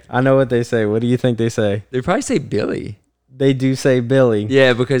say? I know what they say. What do you think they say? They probably say Billy. They do say Billy.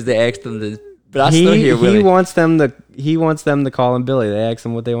 Yeah, because they asked them to. But I still hear Willie. He wants them to call him Billy. They asked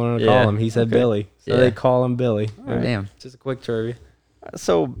him what they wanted to call him. He said Billy. So Yeah. they call him Billy. All right. Damn. Just a quick trivia.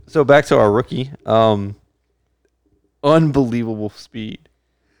 So back to our rookie. Unbelievable speed.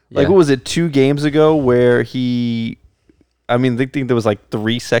 Like, Yeah. what was it, 2 games ago where I think there was like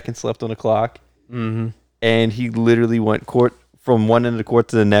 3 seconds left on the clock. Mm-hmm. And he literally went from one end of the court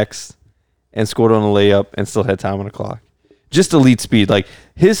to the next and scored on a layup and still had time on the clock. Just elite speed. Like,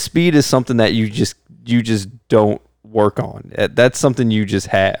 his speed is something that you just don't work on. That's something you just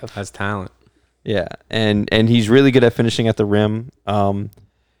have. Has talent. Yeah, and he's really good at finishing at the rim.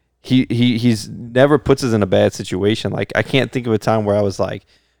 He's never puts us in a bad situation. Like, I can't think of a time where I was like,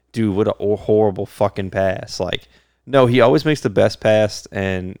 dude, what a horrible fucking pass. Like, no, he always makes the best pass,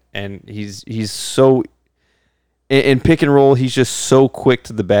 and he's so in pick and roll. He's just so quick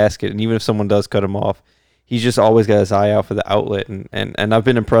to the basket, and even if someone does cut him off, he's just always got his eye out for the outlet. And I've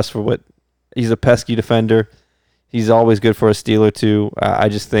been impressed for what he's a pesky defender. He's always good for a steal or two. I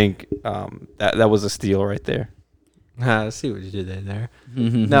just think that was a steal right there. I see what you did there.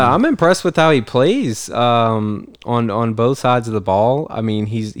 No, I'm impressed with how he plays on both sides of the ball. I mean,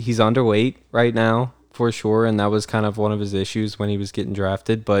 he's underweight right now for sure, and that was kind of one of his issues when he was getting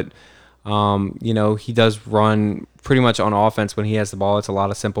drafted. But he does run pretty much on offense when he has the ball. It's a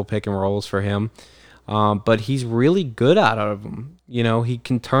lot of simple pick and rolls for him. But he's really good out of them. He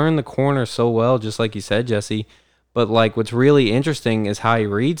can turn the corner so well, just like you said, Jesse. But like, what's really interesting is how he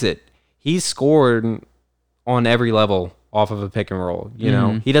reads it. He's scored on every level off of a pick and roll.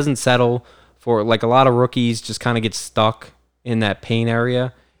 He doesn't settle for, like, a lot of rookies just kind of get stuck in that paint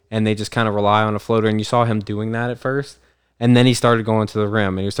area and they just kind of rely on a floater. And you saw him doing that at first. And then he started going to the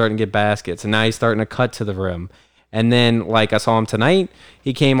rim and he was starting to get baskets. And now he's starting to cut to the rim. And then, like, I saw him tonight,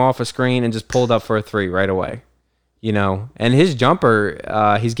 he came off a screen and just pulled up for a 3 right away. And his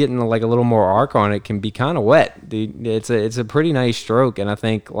jumper, he's getting like a little more arc on it, can be kind of wet. It's a pretty nice stroke, and I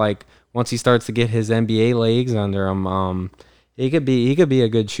think, like, once he starts to get his NBA legs under him, he could be a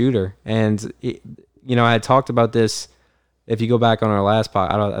good shooter. And I had talked about this. If you go back on our last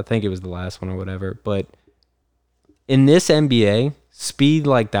pod, I think it was the last one or whatever, but in this NBA, speed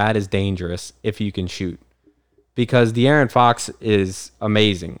like that is dangerous if you can shoot. Because De'Aaron Fox is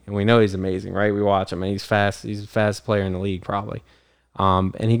amazing, and we know he's amazing, right? We watch him, and he's fast. He's the fastest player in the league, probably.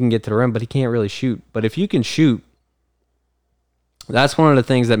 And he can get to the rim, but he can't really shoot. But if you can shoot, that's one of the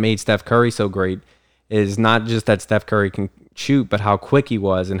things that made Steph Curry so great, is not just that Steph Curry can shoot, but how quick he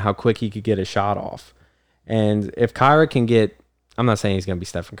was and how quick he could get a shot off. And if Kyra can get, I'm not saying he's going to be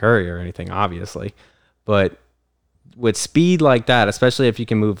Stephen Curry or anything, obviously, but with speed like that, especially if you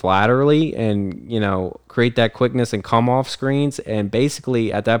can move laterally and, create that quickness and come off screens, and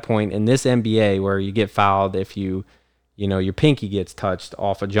basically at that point in this NBA where you get fouled if your pinky gets touched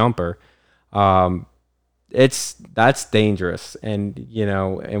off a jumper, that's dangerous. And,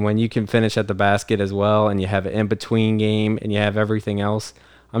 and when you can finish at the basket as well, and you have an in-between game and you have everything else,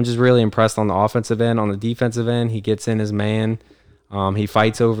 I'm just really impressed on the offensive end. On the defensive end, he gets in his man. He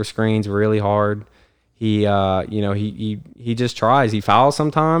fights over screens really hard. He just tries. He fouls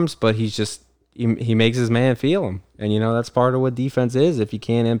sometimes, but he makes his man feel him. And, that's part of what defense is. If you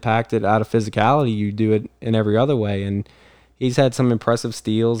can't impact it out of physicality, you do it in every other way. And he's had some impressive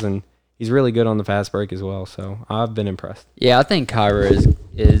steals, and he's really good on the fast break as well. So I've been impressed. Yeah, I think Kyra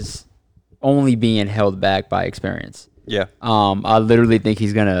is only being held back by experience. Yeah. I literally think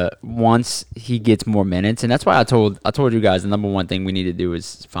he's gonna, once he gets more minutes, and that's why I told you guys the number one thing we need to do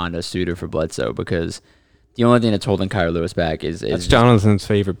is find a suitor for Bledsoe, because the only thing that's holding Kyra Lewis back is That's Jonathan's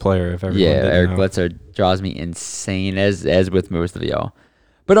favorite player. If everyone didn't Eric know. Bledsoe drives me insane, as with most of y'all.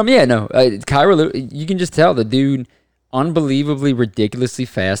 But Kyra Lewis, you can just tell the dude unbelievably ridiculously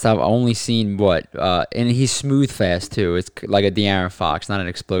fast. I've only seen and he's smooth fast too. It's like a De'Aaron Fox, not an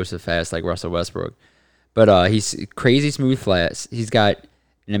explosive fast like Russell Westbrook. But he's crazy smooth fast. He's got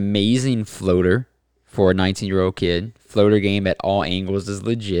an amazing floater for a 19-year-old kid. floater game at all angles is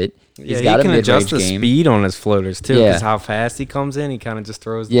legit. Yeah, He's got he can a adjust mid-range the game. speed on his floaters too, Yeah. because how fast he comes in, he kind of just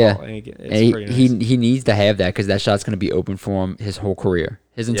throws the Yeah, ball. And and it's pretty nice. he needs to have that because that shot's going to be open for him his whole career.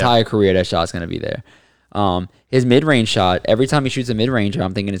 His entire career, that shot's going to be there. His mid-range shot, every time he shoots a mid-ranger,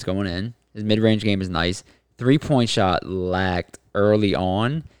 I'm thinking it's going in. His mid-range game is nice. 3-point shot lacked early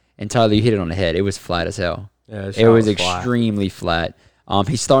on, and Tyler, you hit it on the head. It was flat as hell. Yeah, his it shot was was flat. extremely flat.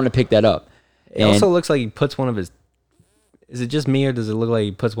 He's starting to pick that up. It also looks like he puts one of his. Is it just me, or does it look like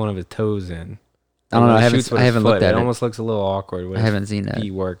he puts one of his toes in? I don't know. When I he shoots with haven't his looked foot, at it. it. Almost looks a little awkward. With I haven't seen that.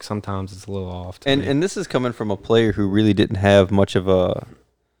 Feet work. Sometimes it's a little off. To me. And this is coming from a player who really didn't have much of a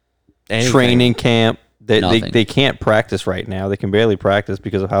Anything. training camp. Nothing. They can't practice right now. They can barely practice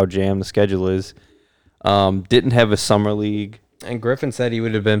because of how jammed the schedule is. Didn't have a summer league. And Griffin said he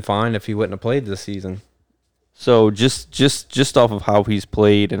would have been fine if he wouldn't have played this season. So just off of how he's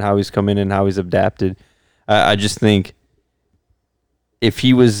played and how he's come in and how he's adapted, I just think if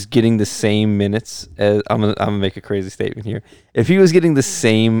he was getting the same minutes as I'm gonna make a crazy statement here. If he was getting the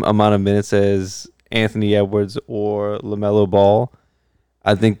same amount of minutes as Anthony Edwards or LaMelo Ball,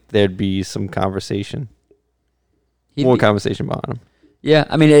 I think there'd be some conversation. More conversation behind him. Yeah,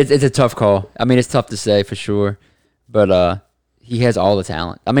 I mean it's a tough call. I mean it's tough to say for sure, but he has all the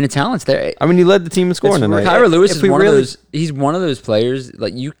talent. I mean the talent's there. I mean, he led the team in scoring tonight. Kyra Lewis is we one of really- those. He's one of those players.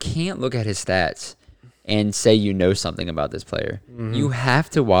 Like you can't look at his stats and say you know something about this player. Mm-hmm. You have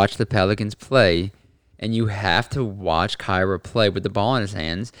to watch the Pelicans play, and you have to watch Kyra play with the ball in his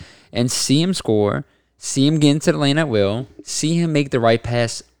hands and see him score, see him get into the lane at will, see him make the right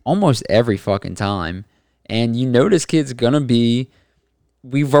pass almost every fucking time, and you know this kid's gonna be.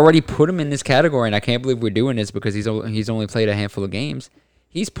 We've already put him in this category, and I can't believe we're doing this because he's only played a handful of games.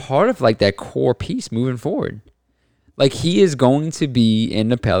 He's part of like that core piece moving forward. Like he is going to be in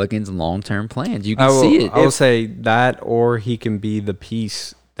the Pelicans' long-term plans. You can see it. I will say that, or he can be the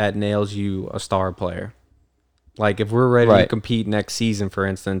piece that nails you a star player. Like if we're ready to Right. compete next season, for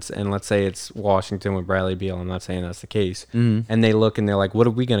instance, and let's say it's Washington with Bradley Beal. I'm not saying that's the case. Mm-hmm. And they look and they're like, "What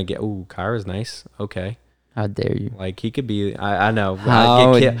are we gonna get? Ooh, Kyra's nice. Okay." How dare you? Like he could be. I know.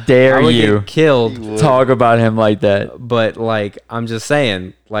 How I'd get dare I would you. get killed. Talk about him like that. But like I'm just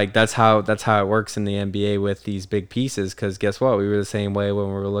saying, like that's how it works in the NBA with these big pieces. Because guess what? We were the same way when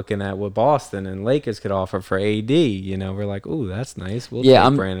we were looking at what Boston and Lakers could offer for AD. You know, we're like, ooh, that's nice. We'll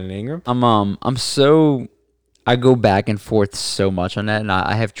take Brandon Ingram. I go back and forth so much on that, and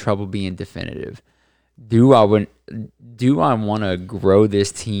I have trouble being definitive. Do I want to grow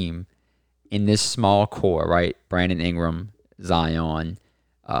this team in this small core, right? Brandon Ingram, Zion.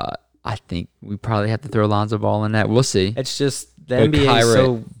 I think we probably have to throw Lonzo Ball in that. We'll see. It's just the But NBA is Kyra-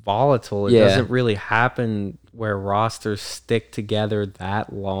 so volatile. It Yeah. doesn't really happen where rosters stick together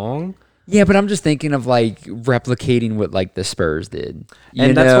that long. Yeah, but I'm just thinking of like replicating what like the Spurs did.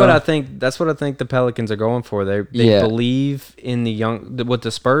 And that's what I think. That's what I think the Pelicans are going for. They Yeah. believe in the young. What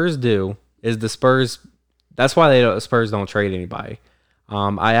the Spurs do is the Spurs. That's why the Spurs don't trade anybody.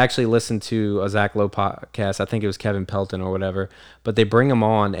 I actually listened to a Zach Lowe podcast. I think it was Kevin Pelton or whatever. But they bring him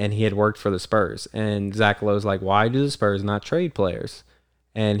on, and he had worked for the Spurs. And Zach Lowe's like, "Why do the Spurs not trade players?"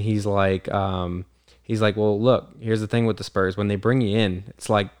 And he's like, "Well, look, here's the thing with the Spurs. When they bring you in, it's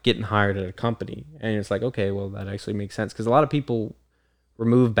like getting hired at a company." And it's like, okay, well, that actually makes sense because a lot of people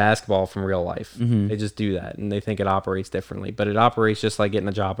remove basketball from real life. Mm-hmm. They just do that, and they think it operates differently. But it operates just like getting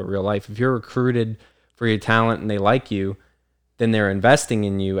a job at real life. If you're recruited for your talent and they like you, then they're investing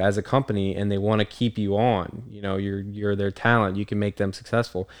in you as a company and they want to keep you on. You know, you're their talent. You can make them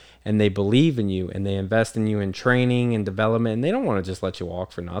successful, and they believe in you and they invest in you in training and development. And they don't want to just let you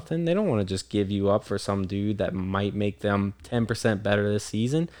walk for nothing. They don't want to just give you up for some dude that might make them 10% better this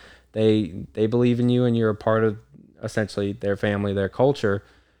season. They believe in you, and you're a part of essentially their family, their culture.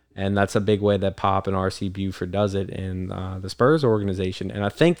 And that's a big way that Pop and RC Buford does it in the Spurs organization. And I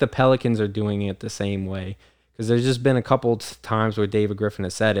think the Pelicans are doing it the same way. Because there's just been a couple times where David Griffin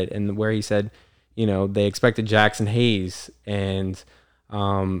has said it, and where he said, you know, they expected Jackson Hayes and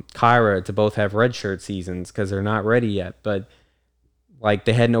Kyra to both have redshirt seasons because they're not ready yet. But like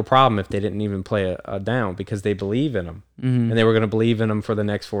they had no problem if they didn't even play a down because they believe in them, and they were going to believe in them for the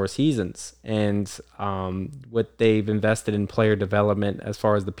next 4 seasons. And what they've invested in player development as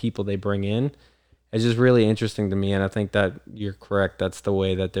far as the people they bring in. It's just really interesting to me, and I think that you're correct. That's the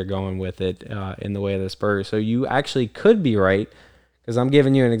way that they're going with it in the way of the Spurs. So you actually could be right, because I'm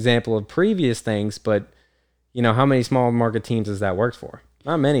giving you an example of previous things, but you know, how many small market teams has that worked for?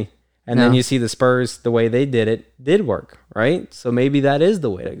 Not many. And then you see the Spurs, the way they did it, did work, right? So maybe that is the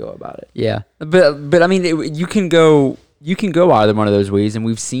way to go about it. Yeah, but I mean, you can go you can go either one of those ways, and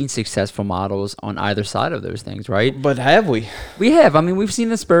we've seen successful models on either side of those things, right? But have we? We have. I mean, we've seen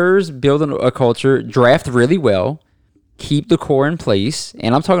the Spurs build a culture, draft really well, keep the core in place,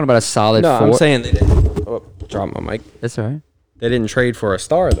 and I'm talking about a solid No, four. I'm saying they didn't. Oh, drop my mic. That's all right. They didn't trade for a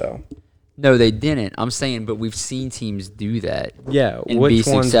star though. No, they didn't. I'm saying, but we've seen teams do that. Yeah, and which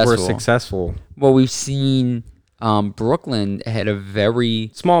be ones successful. were successful? Well, we've seen Brooklyn had a very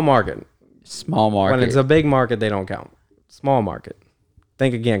Small market. small market. When it's a big market, they don't count. Small market.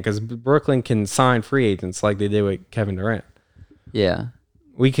 Think again, because Brooklyn can sign free agents like they did with Kevin Durant. Yeah.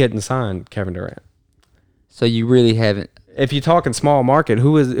 We couldn't sign Kevin Durant. So you really haven't. If you're talking small market,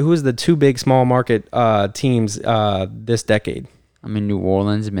 who is the two big small market teams this decade? I mean, New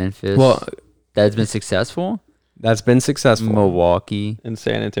Orleans, Memphis. Well, that's been successful. that's been successful. Milwaukee In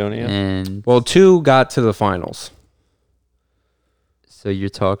San Antonio. and Well, two got to the finals. so you're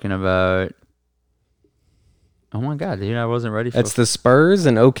talking about. Oh my God, dude! I wasn't ready for It's the Spurs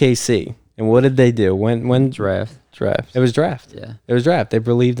and OKC. And what did they do? When draft. Draft. it was draft. Yeah. It was draft. They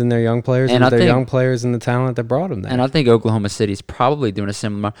believed in their young players And and I their think- young players and the talent that brought them there. And I think Oklahoma City's probably doing a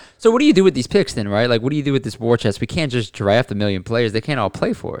similar. So what do you do with these picks then, right? Like, what do you do with this war chest? We can't just draft a million players. They can't all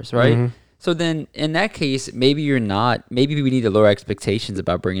play for us, right? Mm-hmm. So then, in that case, maybe you're not. Maybe we need to lower expectations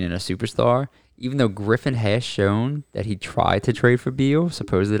about bringing in a superstar. Even though Griffin has shown that he tried to trade for Beal,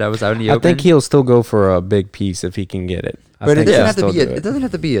 supposedly that was out in the I open. think he'll still go for a big piece if he can get it. But it think doesn't he'll have to still be. do It doesn't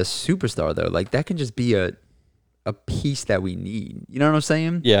have to be a superstar though. Like that can just be a piece that we need. You know what I'm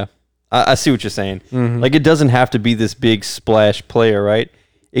saying? Yeah. I see what you're saying. Mm-hmm. Like, it doesn't have to be this big splash player, right?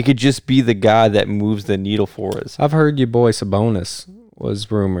 It could just be the guy that moves the needle for us. I've heard your boy Sabonis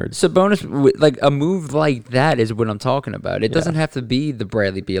was rumored. Sabonis, like a move like that is what I'm talking about. It doesn't have to be the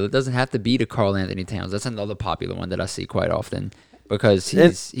Bradley Beal. It doesn't have to be the Karl Anthony Towns. That's another popular one that I see quite often because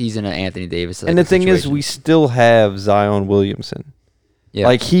he's in an Anthony Davis. And the thing is, situation. we still have Zion Williamson. Yeah.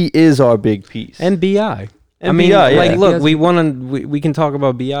 Like, he is our big piece. And BI. I And mean, BI, yeah. like, look, BI's we want to we can talk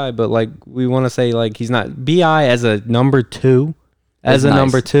about BI, but like we want to say like he's not BI as a number two. As Is a nice.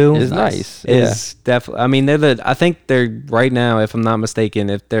 number two is nice. is definitely. I mean, I think they're right now, if I'm not mistaken,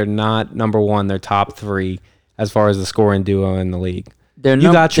 if they're not number one, they're top three as far as the scoring duo in the league. They're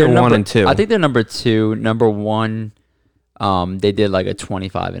You got your they're one number- and two. I think they're number two. Number one, they did like a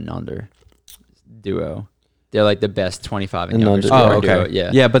 25 and under duo. They're like the best 25 and And younger under. scorer Oh, okay. duo. Yeah.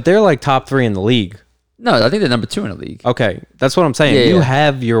 Yeah, but they're like top three in the league. No, I think they're number two in the league. Okay, that's what I'm saying. Yeah, You yeah.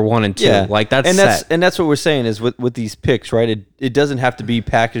 have your one and two. Yeah, Like that's and set. that's what we're saying is with these picks, right? It doesn't have to be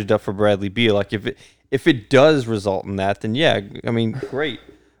packaged up for Bradley Beal. Like if it does result in that, then yeah, I mean, great.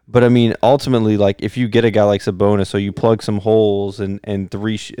 But I mean, ultimately, like if you get a guy like Sabonis, or you plug some holes in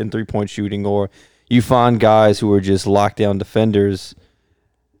 3-point shooting, or you find guys who are just lockdown defenders,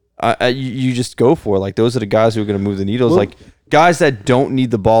 you just go for it. Like those are the guys who are going to move the needles. Like guys that don't need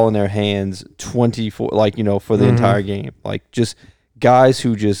the ball in their hands 24, like for the entire game. Like just guys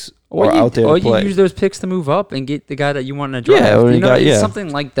who just are out there or to play. you use those picks to move up and get the guy that you want in a draft. Yeah, or you you know, got- it's yeah.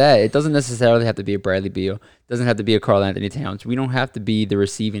 something like that. It doesn't necessarily have to be a Bradley Beal. It doesn't have to be a Karl Anthony Towns. We don't have to be the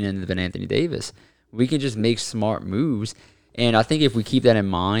receiving end of an Anthony Davis. We can just make smart moves. And I think if we keep that in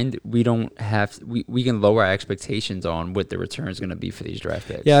mind, we don't have we can lower our expectations on what the return is going to be for these draft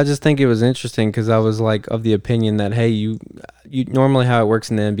picks. Yeah, I just think it was interesting because I was like of the opinion that hey, you normally how it works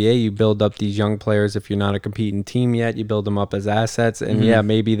in the NBA, you build up these young players. If you're not a competing team yet, you build them up as assets, and yeah,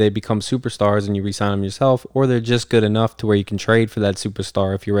 maybe they become superstars and you re-sign them yourself, or they're just good enough to where you can trade for that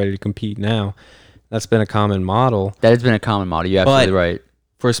superstar if you're ready to compete now. That's been a common model That has been a common model. You're absolutely right.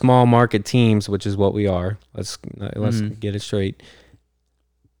 for small market teams, which is what we are. Let's get it straight.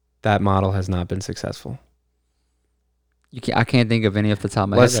 That model has not been successful. I can't think of any off the top of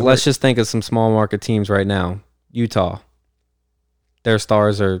my head. Let's just think of some small market teams right now. Utah, their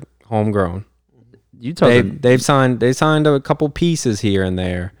stars are homegrown. Utah, They've signed a couple pieces here and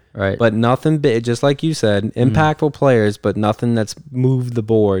there, right? but nothing big. Just like you said, impactful players, but nothing that's moved the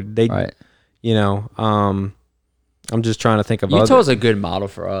board. right. I'm just trying to think of Utah's a good model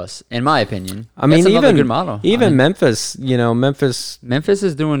for us, in my opinion. I mean, That's another even good model. Even I mean, Memphis, Memphis. Memphis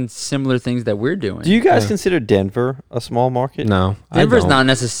is doing similar things that we're doing. Do you guys consider Denver a small market? No, Denver's I don't. not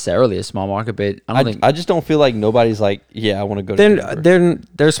necessarily a small market, but I don't think I just don't feel like nobody's like, yeah, I want to go to Denver.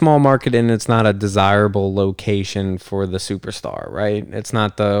 They're small market and it's not a desirable location for the superstar, right? It's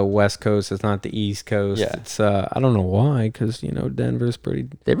not the West Coast, it's not the East Coast. Yeah. It's I don't know why, because Denver's pretty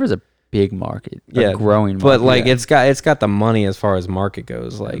Denver's a big market, a growing market. but like it's got the money as far as market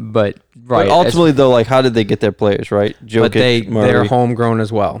goes, like. but But right, ultimately, though, like, how did they get their players, right? Jokic, But they're Murray. homegrown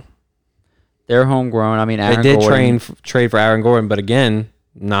as well. they're homegrown. I mean, Aaron They did Gordon, trade for Aaron Gordon, but again,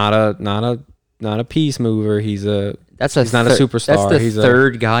 not a piece mover. He's a He's not a superstar. That's the He's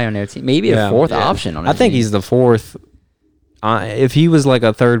third guy on their team. Maybe a fourth option on their I think team. he's the fourth. If he was like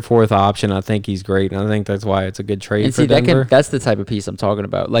a third, fourth option, I think he's great. And I think that's why it's a good trade and for see, Denver. that's the type of piece I'm talking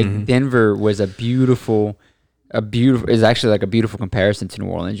about. Like Denver was a beautiful is actually like a beautiful comparison to New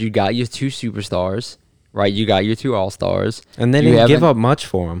Orleans. You got your two superstars, right? You got your two all-stars. And they didn't give up much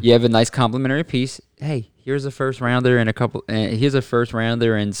for him. You have a nice complimentary piece. Hey, here's a first rounder and here's a first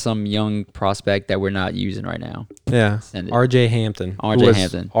rounder and some young prospect that we're not using right now. Yeah. Send it. RJ Hampton. RJ who was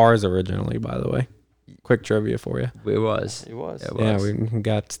Hampton. Ours originally, by the way. Quick trivia for you. It was. Yeah, we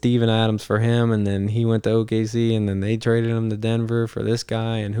got Steven Adams for him, and then he went to OKC, and then they traded him to Denver for this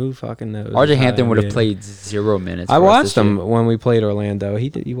guy, and who fucking knows? RJ Hampton would have played 0 minutes. I for us watched this him year. when we played Orlando.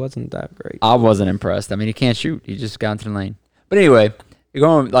 He wasn't that great. I wasn't impressed. I mean, he can't shoot. He just got into the lane. But anyway,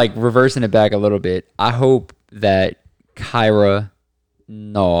 going like reversing it back a little bit. I hope that Kyra,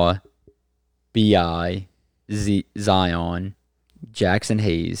 Naw, Bi, Zion, Jackson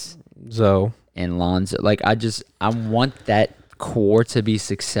Hayes, So and Lonzo. Like I want that core to be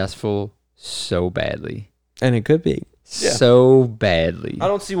successful so badly. and it could be. So badly. I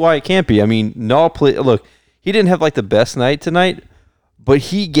don't see why it can't be. I mean, look, he didn't have like the best night tonight, but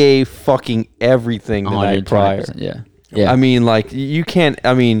he gave fucking everything the night prior. 120%, yeah. Yeah. I mean, like, you can't,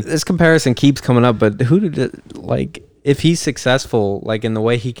 I mean, This comparison keeps coming up, but who did it, like if he's successful, like in the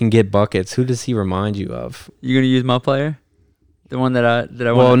way he can get buckets, who does he remind you of? You gonna use my player? The one that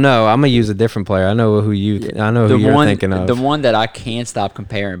I Well, no, I'm gonna use a different player. I know who I know who you're thinking of. The one that I can't stop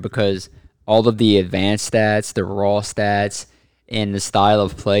comparing because all of the advanced stats, the raw stats, and the style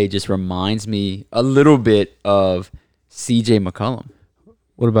of play just reminds me a little bit of CJ McCollum.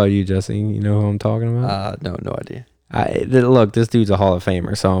 What about you, Jesse? You know who I'm talking about? no idea. Look, this dude's a Hall of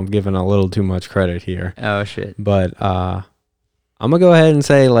Famer, so I'm giving a little too much credit here. Oh shit! But I'm gonna go ahead and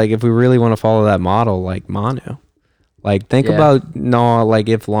say, like, if we really want to follow that model, like Manu, like think about like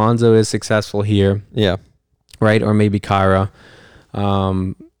if Lonzo is successful here, Yeah. right, or maybe Kyra,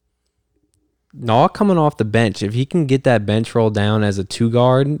 Naw coming off the bench, if he can get that bench roll down as a 2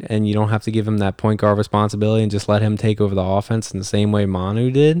 guard, and you don't have to give him that point guard responsibility and just let him take over the offense in the same way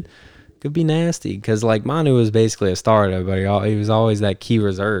Manu did, could be nasty. Because like Manu was basically a starter, but he was always that key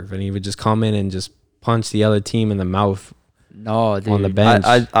reserve, and he would just come in and just punch the other team in the mouth. No, dude. On the bench.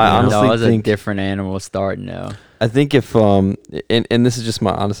 I honestly was think a different animal starting now. I think if and this is just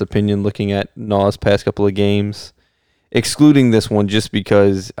my honest opinion looking at Naw's past couple of games, excluding this one just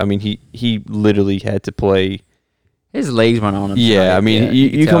because I mean he literally had to play. His legs went on him. Yeah, tonight. I mean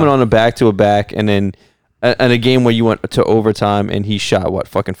you coming on a back and then in a game where you went to overtime and he shot what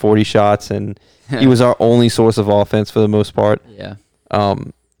fucking 40 shots and he was our only source of offense for the most part. Yeah.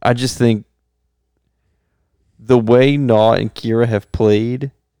 I just think the way Naw and Kira have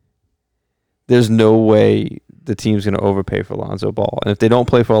played, there's no way the team's going to overpay for Lonzo Ball. And if they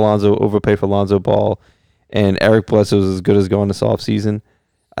don't overpay for Lonzo Ball, and Eric Bledsoe's as good as going this offseason,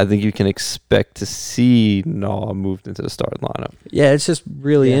 I think you can expect to see Naw moved into the starting lineup. Yeah, it's just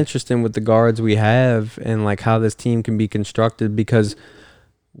really interesting with the guards we have and like how this team can be constructed, because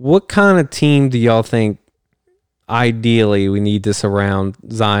what kind of team do y'all think ideally we need to surround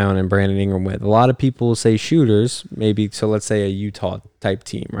Zion and Brandon Ingram with? A lot of people will say shooters, maybe. So let's say a Utah type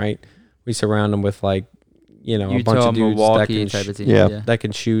team, right? We surround them with like, a bunch Utah, of dudes Milwaukee type of team. that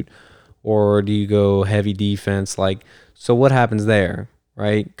can shoot. Or do you go heavy defense? Like, so what happens there,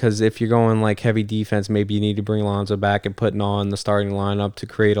 right? Because if you're going like heavy defense, maybe you need to bring Lonzo back and putting on the starting lineup to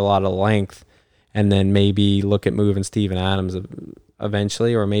create a lot of length, and then maybe look at moving Steven Adams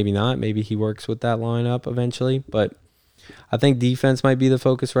eventually, or maybe not. Maybe he works with that lineup eventually. But I think defense might be the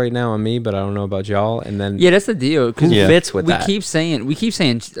focus right now on me, but I don't know about y'all. And then Yeah, that's the deal. 'Cause who fits with that? We keep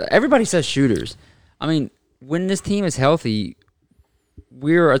saying everybody says shooters. I mean, when this team is healthy,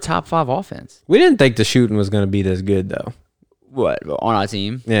 we're a top 5 offense. We didn't think the shooting was going to be this good, though. What on our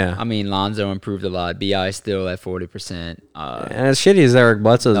team? Yeah. I mean, Lonzo improved a lot. Bi still at 40%. And as shitty as Eric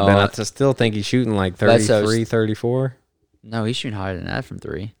Bledsoe's No, been, I still think he's shooting like 33, Bledsoe's- 34. No, he's shooting higher than that from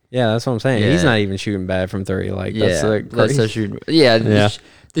 3. Yeah, that's what I'm saying. He's Yeah. not even shooting bad from 3. Like, Yeah, that's like Bledsoe crazy. shooting. Yeah, Yeah.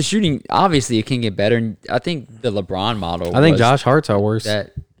 The shooting obviously it can get better. And I think the LeBron model. I think was Josh Hart's our worst.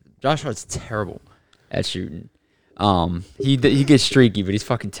 that Josh Hart's terrible at shooting. He gets streaky, but he's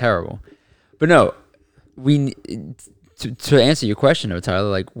fucking terrible. But no, to answer your question though, Tyler,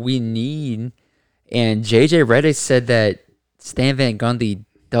 like we need, and JJ Redick said that Stan Van Gundy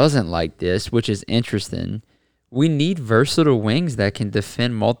doesn't like this, which is interesting. We need versatile wings that can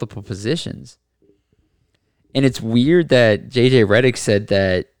defend multiple positions. And it's weird that JJ Redick said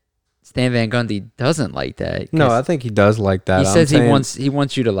that Stan Van Gundy doesn't like that. No, I think he does like that. He says he wants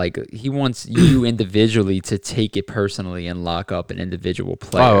you to he wants you individually to take it personally and lock up an individual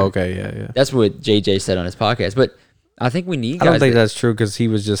player. Oh, okay, yeah. That's what JJ said on his podcast. But I think we need guys. I don't think that's true because he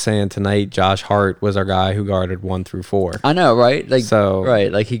was just saying tonight Josh Hart was our guy who guarded 1 through 4. I know, right?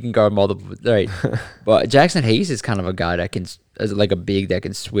 Right, like he can guard multiple, right? But Jackson Hayes is kind of a guy that can, like a big that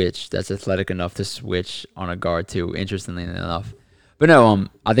can switch, that's athletic enough to switch on a guard too, interestingly enough. But no,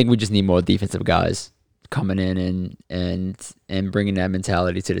 I think we just need more defensive guys coming in and bringing that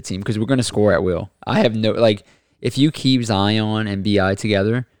mentality to the team because we're going to score at will. I have no, if you keep Zion and BI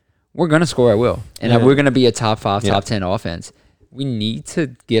together, we're going to score at will. And we're going to be a top 5, top 10 offense. We need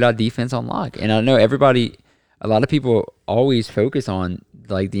to get our defense on lock. And I know a lot of people always focus on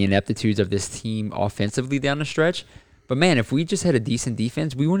the ineptitudes of this team offensively down the stretch. But man, if we just had a decent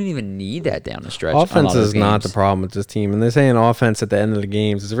defense, we wouldn't even need that down the stretch. Offense is not the problem with this team. And they're saying offense at the end of the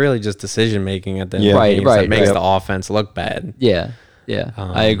games. It's really just decision making at the end of the games that makes the offense look bad. Yeah.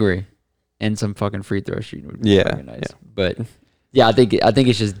 I agree. And some fucking free throw shooting would be fucking nice. Yeah. But yeah, I think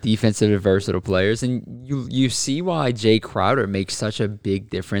it's just defensive and versatile players. And you see why Jay Crowder makes such a big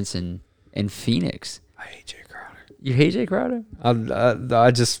difference in Phoenix. I hate Jay Crowder. You hate Jay Crowder?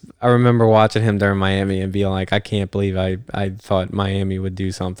 I remember watching him during Miami and being like, I can't believe I thought Miami would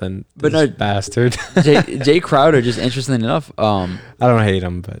do something. But no, bastard. Jay Crowder, just interestingly enough, I don't hate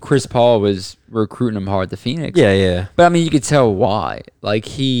him, but Chris Paul was recruiting him hard to Phoenix. Yeah. But I mean, you could tell why.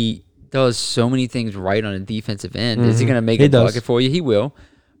 He does so many things right on a defensive end. Is he gonna make a bucket for you? He will.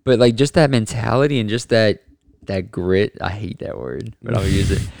 But just that mentality and just that grit. I hate that word, but I'll use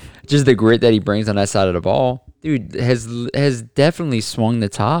it. Just the grit that he brings on that side of the ball. Dude, has definitely swung the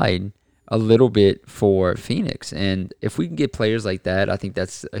tide a little bit for Phoenix. And if we can get players like that, I think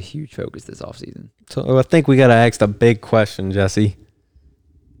that's a huge focus this offseason. So I think we got to ask the big question, Jesse.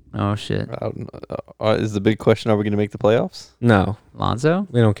 Oh, shit. Is the big question, are we going to make the playoffs? No. Lonzo?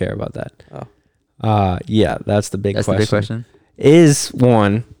 We don't care about that. Oh. Yeah, that's the big question. That's the big question? Is,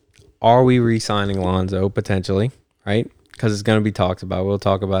 one, are we re-signing Lonzo potentially, right? Because it's going to be talked about. We'll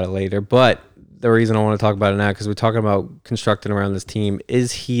talk about it later. But the reason I want to talk about it now, because we're talking about constructing around this team.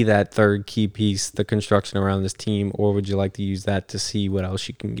 Is he that third key piece, the construction around this team, or would you like to use that to see what else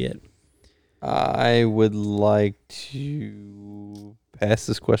you can get? I would like to pass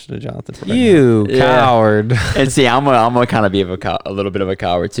this question to Jonathan. You coward. And see, I'm gonna kind of be a little bit of a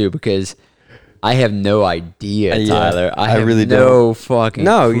coward too, because I have no idea, Tyler. I really don't. Fucking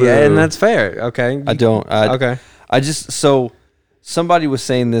clue. Yeah, and that's fair. Okay. I don't. Okay. Somebody was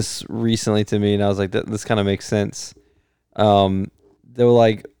saying this recently to me, and I was like, this kind of makes sense. They were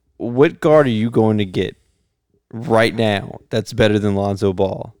like, what guard are you going to get right now that's better than Lonzo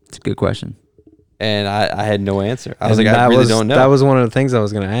Ball? It's a good question. And I had no answer. I was like, I really don't know. That was one of the things I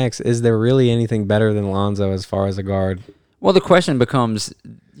was going to ask. Is there really anything better than Lonzo as far as a guard? Well, the question becomes,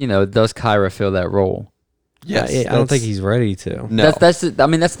 does Kyra fill that role? Yes, I don't think he's ready to. No, that's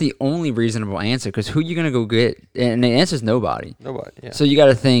the only reasonable answer, because who you gonna go get? And the answer is nobody. Nobody. Yeah. So you got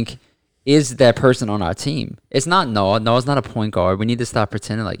to think, is that person on our team? It's not Noah. Noah's not a point guard. We need to stop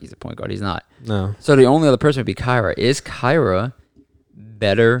pretending like he's a point guard. He's not. No. So the only other person would be Kyra. Is Kyra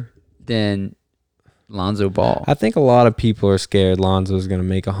better than Lonzo Ball? I think a lot of people are scared Lonzo's going to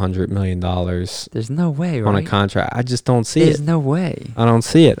make $100 million. There's no way, right? On a contract. I just don't see it. There's no way. I don't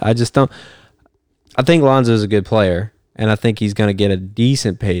see it. I just don't. I think Lonzo's a good player, and I think he's going to get a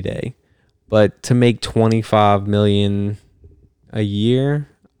decent payday. But to make $25 million a year,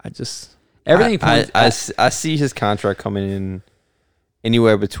 I see his contract coming in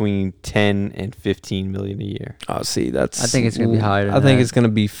anywhere between 10 and 15 million a year. Oh, see, I think it's going to be higher than I think it's going to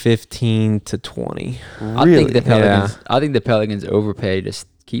be 15 to 20. Really? I think the Pelicans overpay to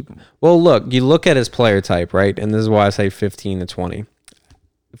keep him. Well, you look at his player type, right? And this is why I say 15 to 20.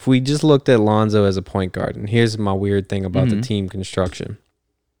 If we just looked at Lonzo as a point guard, and here's my weird thing about the team construction.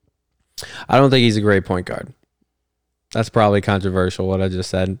 I don't think he's a great point guard. That's probably controversial, what I just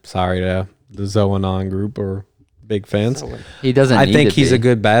said. Sorry to the Zoanon group or big fans. He doesn't I need think to he's be. a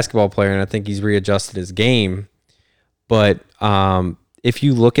good basketball player, and I think he's readjusted his game. But if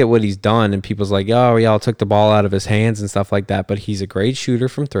you look at what he's done, and people's like, oh, y'all took the ball out of his hands and stuff like that, but he's a great shooter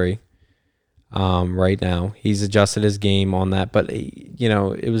from three. Right now, he's adjusted his game on that, but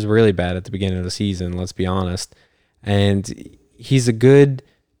it was really bad at the beginning of the season. Let's be honest, and he's a good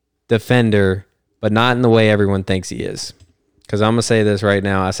defender, but not in the way everyone thinks he is. Because I'm gonna say this right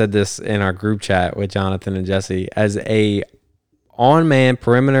now. I said this in our group chat with Jonathan and Jesse. As a on-man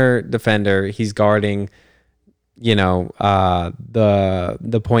perimeter defender, he's guarding, the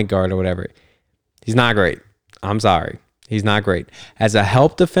point guard or whatever. He's not great. I'm sorry. He's not great. As a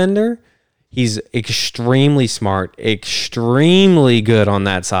help defender, he's extremely smart, extremely good on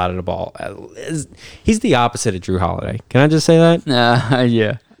that side of the ball. He's the opposite of Drew Holiday. Can I just say that?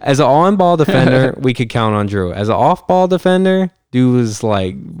 Yeah. As an on-ball defender, we could count on Drew. As an off-ball defender, dude was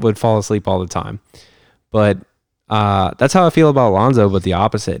like would fall asleep all the time. But that's how I feel about Alonso, but the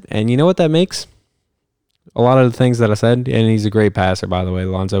opposite. And you know what that makes? A lot of the things that I said, and he's a great passer, by the way.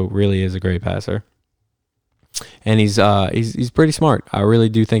 Alonso really is a great passer. And he's pretty smart. I really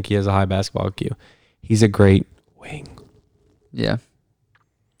do think he has a high basketball IQ. He's a great wing. Yeah.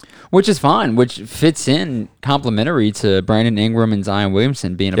 Which is fine, which fits in complementary to Brandon Ingram and Zion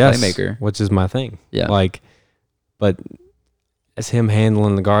Williamson being a playmaker. Which is my thing. Yeah. But as him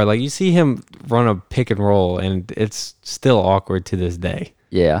handling the guard, you see him run a pick and roll, and it's still awkward to this day.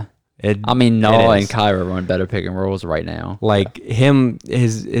 Yeah. Noah and Kyra run better pick and rolls right now.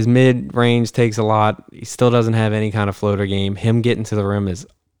 His mid range takes a lot. He still doesn't have any kind of floater game. Him getting to the rim is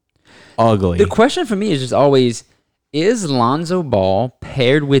ugly. The question for me is just always, is Lonzo Ball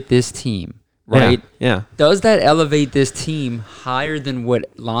paired with this team? Right? Yeah. Does that elevate this team higher than what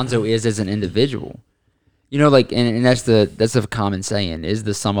Lonzo is as an individual? And that's a common saying, is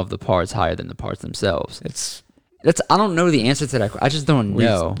the sum of the parts higher than the parts themselves? I don't know the answer to that. I just don't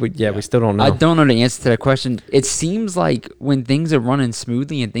know. We still don't know. I don't know the answer to that question. It seems like when things are running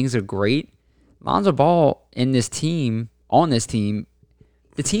smoothly and things are great, Lonzo Ball on this team,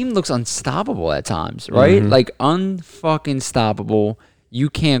 the team looks unstoppable at times, right? Mm-hmm. Unfucking stoppable.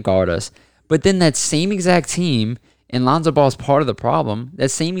 You can't guard us. But then that same exact team, and Lonzo Ball's part of the problem, that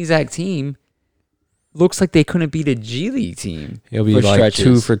same exact team looks like they couldn't beat a G League team. He'll be like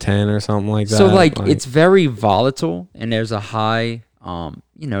 2 for 10 or something like that. So it's very volatile, and there's a high,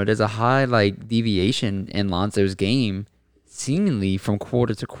 deviation in Lonzo's game, seemingly from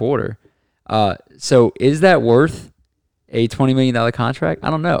quarter to quarter. So is that worth a $20 million contract? I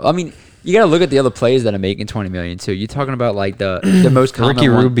don't know. I mean, you got to look at the other players that are making $20 million too. You're talking about the most common Ricky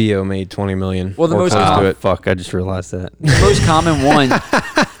one. Rubio made $20 million. Well, the most common. Fuck! I just realized that. The most common one.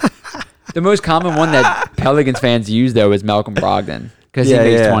 The most common one that Pelicans fans use though is Malcolm Brogdon because he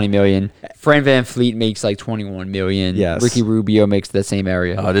makes $20 million. Fred VanVleet makes like $21 million. Yes. Ricky Rubio makes the same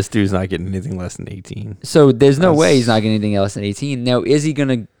area. Oh, this dude's not getting anything less than 18. So there's no way he's not getting anything else than 18. Now, is he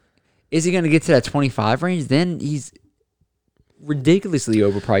gonna get to that 25 range? Then he's ridiculously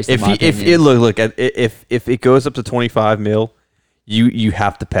overpriced. If it goes up to 25 mil, you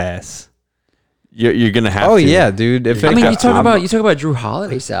have to pass. You're gonna have to. Oh yeah, dude. You talk about Drew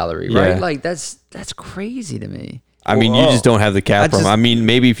Holiday's salary, right? Yeah. That's crazy to me. I mean, you just don't have the cap room. I mean,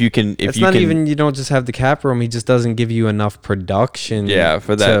 maybe if you can, you don't just have the cap room. He just doesn't give you enough production. Yeah,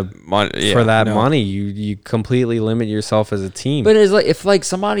 for that money. Money, you completely limit yourself as a team. But it's like if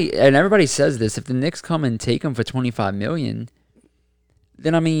somebody, and everybody says this, if the Knicks come and take him for $25 million,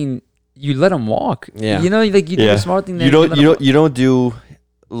 then I mean, you let him walk. Yeah, you do the smart thing. You don't do.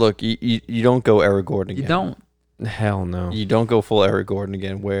 Look, you don't go Eric Gordon again. You don't. Hell no. You don't go full Eric Gordon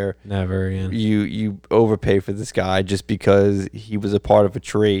again, where never again. You overpay for this guy just because he was a part of a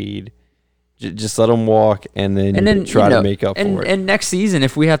trade. Just let him walk and then try to make up for it. And next season,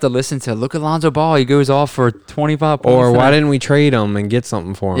 if we have to listen to look at Lonzo Ball, he goes off for 25 points. Or why didn't we trade him and get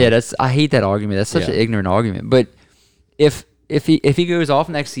something for him? Yeah, I hate that argument. That's such an ignorant argument. But if he goes off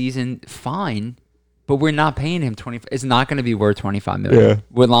next season, fine. But we're not paying him 20. It's not going to be worth $25 million. Yeah.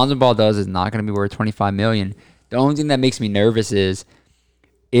 What Lonzo Ball does is not going to be worth $25 million. The only thing that makes me nervous is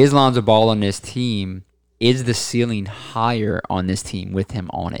Lonzo Ball on this team? Is the ceiling higher on this team with him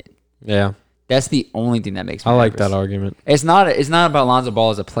on it? Yeah. That's the only thing that makes me I like nervous. that argument. It's not about Lonzo Ball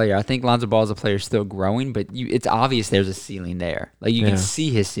as a player. I think Lonzo Ball as a player is still growing, but it's obvious there's a ceiling there. Like you can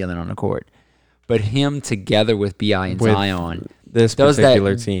see his ceiling on the court. But him together with B.I. and Zion, this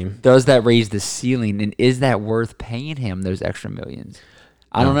particular team, does that raise the ceiling, and is that worth paying him those extra millions?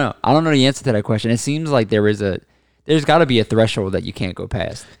 I don't know. I don't know the answer to that question. It seems like there's got to be a threshold that you can't go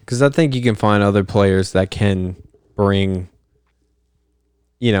past. Because I think you can find other players that can bring,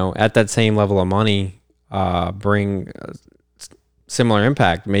 at that same level of money, bring similar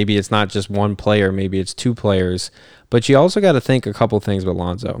impact. Maybe it's not just one player. Maybe it's two players. But you also got to think a couple things with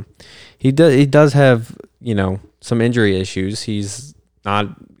Lonzo. He does have, some injury issues. He's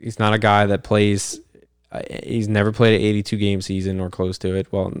not a guy that plays. He's never played an 82 game season or close to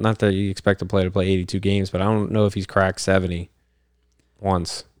it. Well, not that you expect a player to play 82 games, but I don't know if he's cracked 70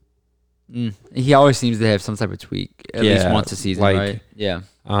 once. He always seems to have some type of tweak at least once a season, right? Yeah.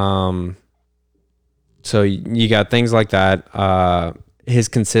 So you got things like that. His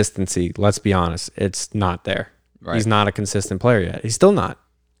consistency, let's be honest, it's not there. Right. He's not a consistent player yet. He's still not.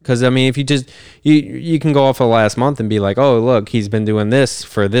 Because, I mean, if you just you can go off of last month and be like, oh, look, he's been doing this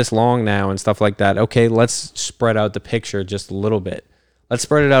for this long now and stuff like that. Okay, let's spread out the picture just a little bit. Let's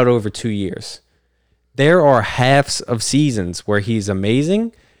spread it out over 2 years. There are halves of seasons where he's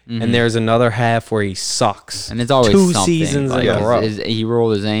amazing, and there's another half where he sucks. And it's always 2 something. seasons like in a row. He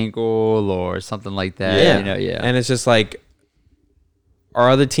rolled his ankle or something like that. Yeah. And it's just like,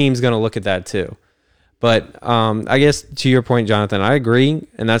 are other teams going to look at that too? But I guess to your point, Jonathan, I agree.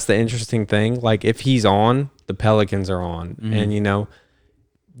 And that's the interesting thing. Like, if he's on, the Pelicans are on. And,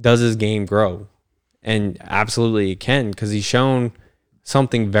 does his game grow? And absolutely it can, because he's shown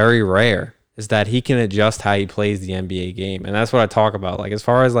something very rare, is that he can adjust how he plays the NBA game. And that's what I talk about. Like, as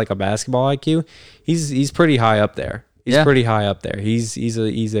far as like a basketball IQ, he's pretty high up there. He's pretty high up there. He's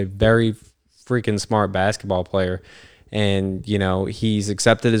a very freaking smart basketball player. And, he's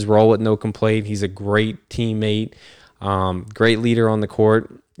accepted his role with no complaint. He's a great teammate, great leader on the court.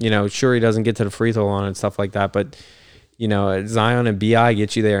 Sure, he doesn't get to the free throw line and stuff like that. But, Zion and BI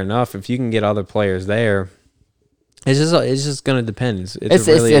get you there enough. If you can get other players there, it's just going to depend. It's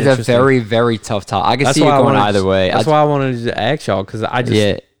a very, very tough topic. I can see it going either way. That's why I wanted to ask y'all, because I just...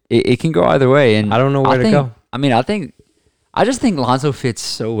 Yeah, it can go either way. And I don't know where to go. I mean, I just think Lonzo fits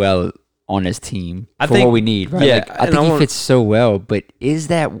so well on his team for what we need, right? Yeah, I think he fits so well, but is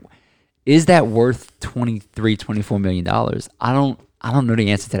that worth $24 million? I don't know the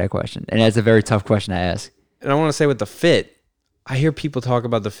answer to that question, and that's a very tough question to ask. And I want to say with the fit, I hear people talk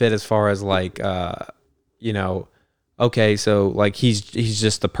about the fit as far as like, okay, so like he's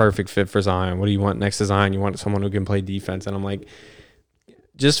just the perfect fit for Zion. What do you want next to Zion? You want someone who can play defense, and I'm like,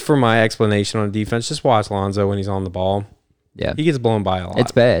 just for my explanation on defense, just watch Lonzo when he's on the ball. Yeah, he gets blown by a lot.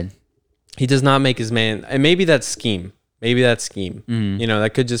 It's bad. He does not make his man, and maybe that's scheme.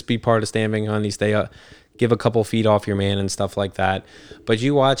 That could just be part of Stan Van Gundy. Stay up, give a couple feet off your man and stuff like that. But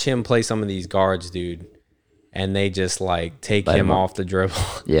you watch him play some of these guards, dude, and they just like take him off the dribble.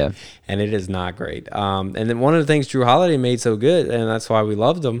 Yeah, and it is not great. And then one of the things Drew Holiday made so good, and that's why we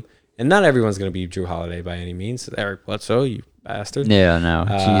loved him. And not everyone's going to be Drew Holiday by any means. Eric Bledsoe, you bastard. Yeah, no,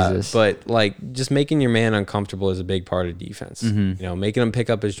 Jesus. But like, just making your man uncomfortable is a big part of defense. Making him pick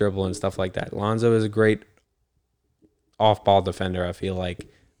up his dribble and stuff like that. Lonzo is a great off-ball defender, I feel like,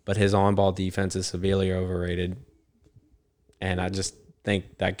 but his on-ball defense is severely overrated. And I just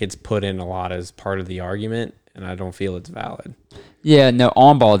think that gets put in a lot as part of the argument, and I don't feel it's valid. Yeah, no,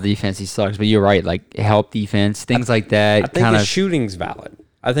 on-ball defense he sucks, but you're right. Like, help defense, things like that. I think his shooting's valid.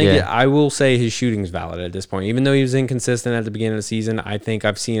 I think I will say his shooting's valid at this point. Even though he was inconsistent at the beginning of the season, I think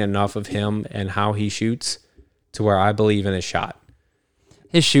I've seen enough of him and how he shoots to where I believe in his shot.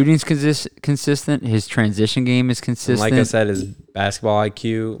 His shooting's consistent. His transition game is consistent. And like I said, his basketball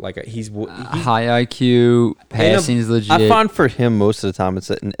IQ, like he's high IQ, passing is legit. I find for him most of the time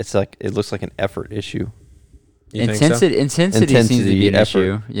it's like it looks like an effort issue. Intensity seems to be an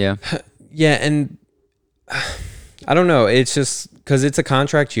issue. Yeah. Yeah, and I don't know. It's just because it's a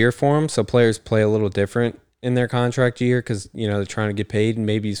contract year for him, so players play a little different in their contract year because they're trying to get paid, and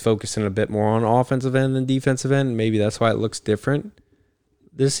maybe he's focusing a bit more on offensive end than defensive end. Maybe that's why it looks different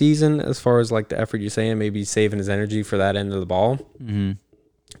this season as far as like the effort you're saying. Maybe he's saving his energy for that end of the ball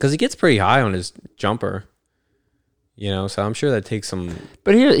because he gets pretty high on his jumper. So I'm sure that takes some.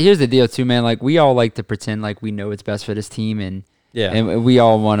 But here's the deal too, man. Like, we all like to pretend like we know what's best for this team, and we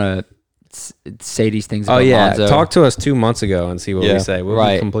all want to say these things about Lonzo. Talk to us 2 months ago and see what we say. We'll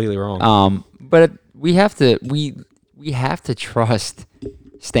be completely wrong. But we have to trust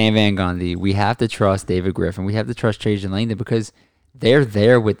Stan Van Gundy. We have to trust David Griffin. We have to trust Trajan Langdon because they're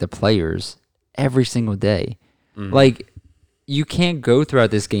there with the players every single day. Like, you can't go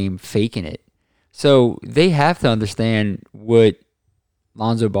throughout this game faking it. So they have to understand what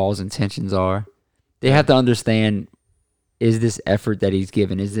Lonzo Ball's intentions are. They have to understand, is this effort that he's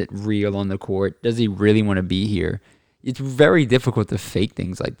given, is it real on the court? Does he really want to be here? It's very difficult to fake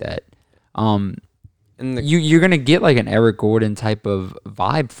things like that. You're going to get like an Eric Gordon type of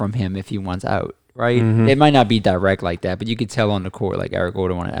vibe from him if he wants out, right? It might not be direct like that, but you can tell on the court like Eric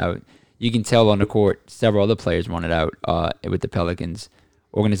Gordon wanted out. You can tell on the court several other players wanted out with the Pelicans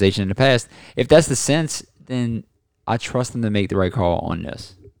organization in the past. If that's the sense, then I trust them to make the right call on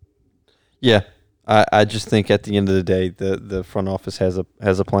this. Yeah. I just think at the end of the day, the front office has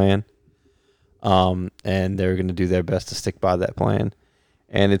a plan, and they're going to do their best to stick by that plan.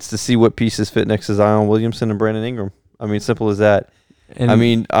 And it's to see what pieces fit next to Zion Williamson and Brandon Ingram. I mean, simple as that. And I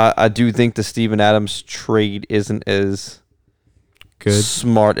mean, I do think the Steven Adams trade isn't as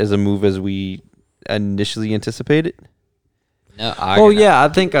smart as a move as we initially anticipated. No, I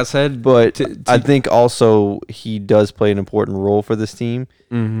think I said, But I think also he does play an important role for this team.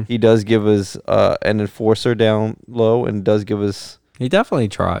 Mm-hmm. He does give us an enforcer down low, and does give us. He definitely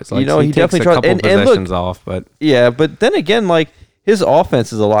tries. You know, he takes definitely a tries. couple And possessions look, off, but Yeah, but then again, like his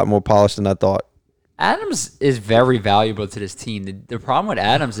offense is a lot more polished than I thought. Adams is very valuable to this team. The problem with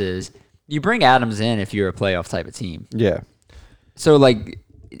Adams is you bring Adams in if you're a playoff type of team. Yeah, So like,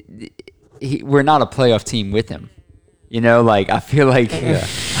 we're not a playoff team with him. You know, like I feel like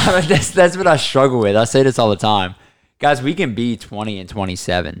that's what I struggle with. I say this all the time, guys. We can be 20 and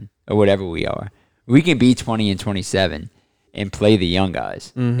 27 or whatever we are. We can be 20 and 27 and play the young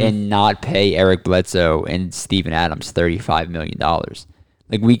guys and not pay Eric Bledsoe and Steven Adams $35 million.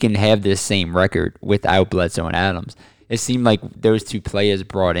 Like we can have this same record without Bledsoe and Adams. It seemed like those two players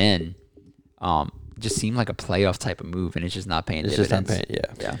brought in just seemed like a playoff type of move, and it's just not paying dividends. just not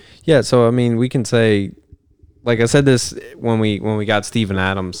paying. yeah. So I mean, we can say, like I said this when we got Steven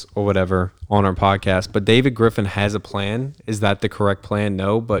Adams or whatever on our podcast, but David Griffin has a plan. Is that the correct plan?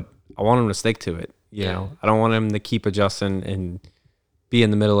 No, but I want him to stick to it. You know, I don't want him to keep adjusting and be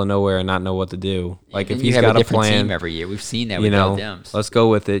in the middle of nowhere and not know what to do. Like if he's got a plan team every year, we've seen that. You with know, Dems. let's go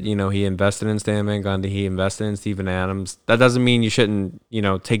with it. You know, he invested in Stan Van Gundy. He invested in Steven Adams. That doesn't mean you shouldn't,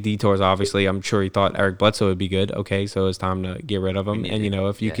 take detours. Obviously, I'm sure he thought Eric Bledsoe would be good. Okay, so it's time to get rid of him. And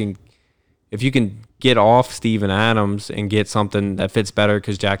if you can get off Steven Adams and get something that fits better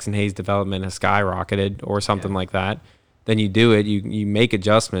because Jackson Hayes' development has skyrocketed or something like that, then you do it. You make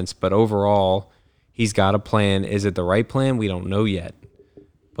adjustments, but overall, he's got a plan. Is it the right plan? We don't know yet.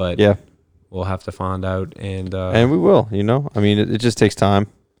 But we'll have to find out, and we will. I mean, it just takes time.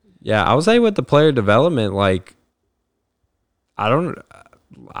 Yeah, I would say with the player development, like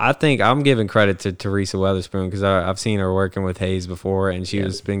I think I'm giving credit to Teresa Weatherspoon because I've seen her working with Hayes before, and she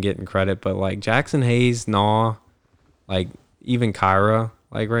has been getting credit. But like Jackson Hayes, like even Kyra,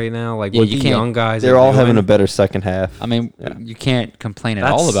 like right now, like what the young guys, they're all having a better second half. I mean, you can't complain at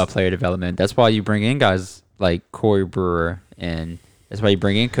all about player development. That's why you bring in guys like Corey Brewer, and that's why you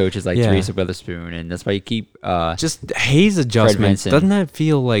bring in coaches like Teresa Weatherspoon, and that's why you keep just Hayes adjustments. Doesn't it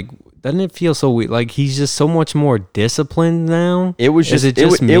feel so weird? Like he's just so much more disciplined now. It was just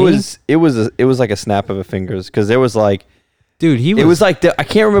it was like a snap of a fingers because there was like, dude, it was like I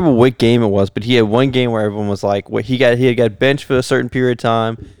can't remember what game it was, but he had one game where everyone was like, he had got benched for a certain period of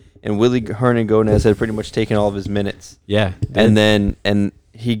time, and Willie Hernangomez had pretty much taken all of his minutes. Yeah, and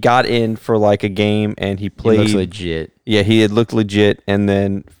he got in for like a game and he played. He looks legit. Yeah, he had looked legit, and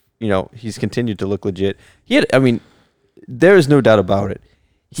then he's continued to look legit. There is no doubt about it.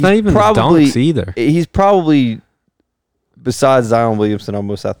 It's not even probably dunks either. He's probably, besides Zion Williamson, our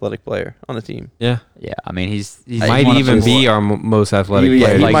most athletic player on the team. Yeah. Yeah, I mean, he might even be our most athletic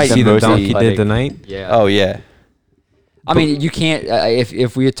player. He might see the dunk he did tonight? Yeah. Oh, yeah. I mean, you can't,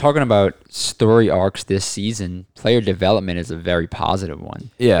 if we're talking about story arcs this season, player development is a very positive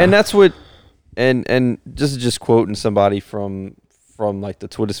one. Yeah. And that's what, and just quoting somebody from like the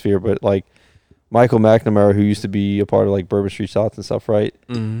Twitter sphere, but like Michael McNamara, who used to be a part of like Bourbon Street Shots and stuff, right?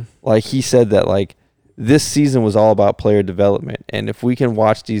 Mm-hmm. Like he said that like this season was all about player development. And if we can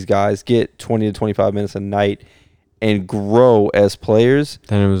watch these guys get 20 to 25 minutes a night and grow as players,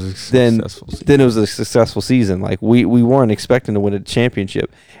 then it was a successful season. Then it was a successful season. Like we weren't expecting to win a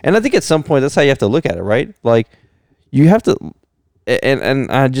championship. And I think at some point that's how you have to look at it, right? Like you have to, and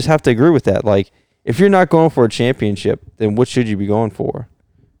I just have to agree with that. Like if you're not going for a championship, then what should you be going for?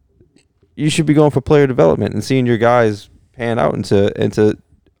 You should be going for player development and seeing your guys pan out into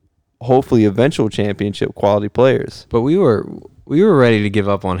hopefully eventual championship quality players. But we were ready to give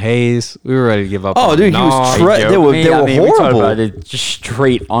up on Hayes. We were ready to give up. Oh, on dude, he was they were horrible. It just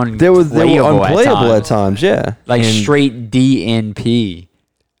straight unplayable. They were unplayable at times. Yeah, like straight DNP.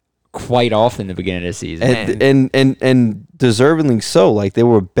 Quite often in the beginning of the season, and deservingly so. Like they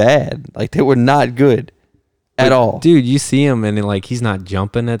were bad. Like they were not good at all. Dude, you see him and like he's not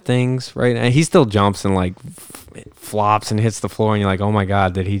jumping at things, right? And he still jumps and like flops and hits the floor, and you're like, oh my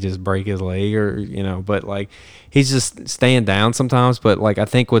god, did he just break his leg or But like he's just staying down sometimes. But like I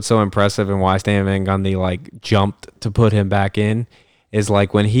think what's so impressive and why Stan Van Gundy like jumped to put him back in is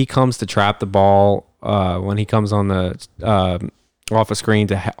like when he comes to trap the ball, when he comes on the off a screen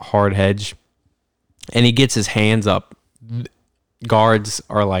to hard hedge, and he gets his hands up, guards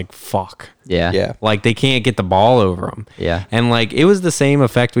are like, fuck. Yeah. Like they can't get the ball over him. Yeah. And like it was the same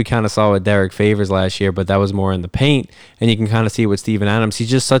effect we kind of saw with Derek Favors last year, but that was more in the paint. And you can kind of see it with Steven Adams. He's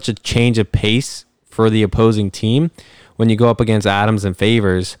just such a change of pace for the opposing team. When you go up against Adams and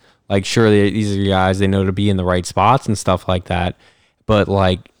Favors, like sure, these are guys they know to be in the right spots and stuff like that. But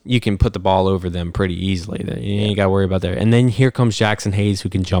like you can put the ball over them pretty easily. You ain't got to worry about that. And then here comes Jackson Hayes, who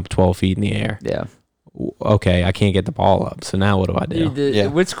can jump 12 feet in the air. Yeah. Okay, I can't get the ball up. So now what do I do?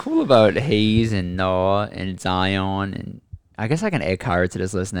 Dude, what's cool about Hayes and Noah and Zion, and I guess I can add Kyra to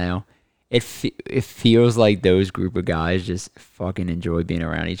this list now. It feels like those group of guys just fucking enjoy being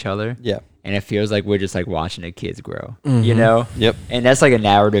around each other. Yeah. And it feels like we're just like watching the kids grow, you know? Yep. And that's like a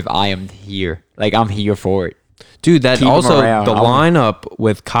narrative I am here. Like I'm here for it. Dude, that Keep 'em also around. the lineup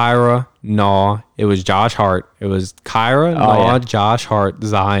with Kyra, Naw, it was Josh Hart. It was Kyra, Naw, yeah. Josh Hart,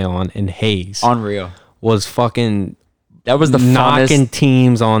 Zion, and Hayes. Unreal. Was fucking That was the knocking funnest.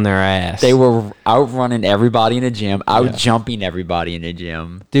 teams on their ass. They were outrunning everybody in the gym, out jumping everybody in the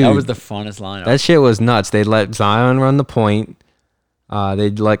gym. Dude, that was the funnest lineup. That shit was nuts. They let Zion run the point.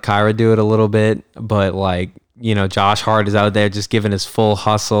 They'd let Kyra do it a little bit, but like, you know, Josh Hart is out there just giving his full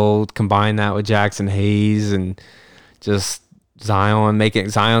hustle. Combine that with Jackson Hayes and just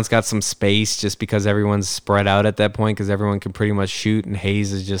Zion's got some space just because everyone's spread out at that point because everyone can pretty much shoot, and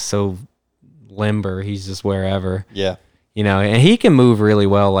Hayes is just so limber. He's just wherever. Yeah. You know, and he can move really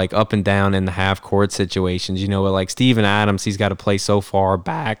well, like up and down in the half court situations. You know, like Steven Adams, he's got to play so far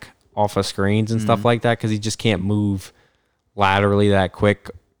back off of screens and stuff like that because he just can't move laterally that quick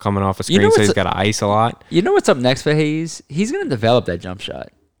coming off a screen, so he's got to ice a lot. You know what's up next for Hayes? He's going to develop that jump shot.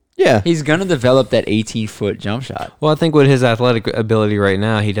 Yeah. He's going to develop that 18-foot jump shot. Well, I think with his athletic ability right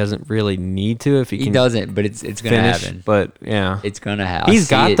now, he doesn't really need to if he can. He doesn't, but it's going to finish, happen. but yeah, It's going to happen. he's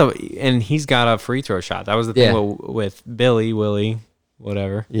got he's got a free throw shot. That was the thing Yeah. with Willie,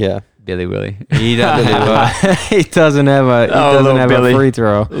 whatever. Yeah. Billy Willie. He doesn't have a free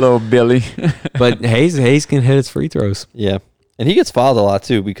throw. Little Billy. But Hayes can hit his free throws. Yeah. And he gets fouled a lot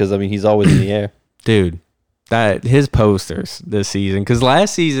too because I mean he's always in the air. Dude, that his posters this season, because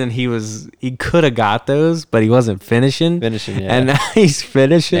last season he could have got those, but he wasn't finishing. Yeah. And now he's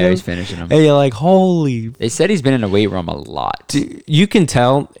finishing. Yeah, them. he's finishing them. And you're like, holy. They said he's been in the weight room a lot. Dude, you can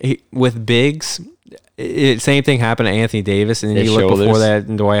tell with bigs. Same thing happened to Anthony Davis, and then Their you look shoulders. before that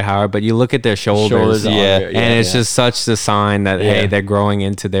in Dwight Howard, but you look at their shoulders, Yeah. and it's just such a sign that hey, Yeah. they're growing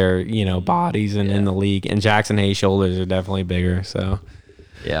into their bodies and in the league. And Jackson Hayes' shoulders are definitely bigger, so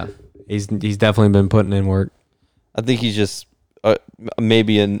Yeah. he's definitely been putting in work. I think he's just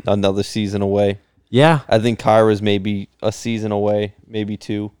maybe another season away. Yeah, I think Kyra's maybe a season away, maybe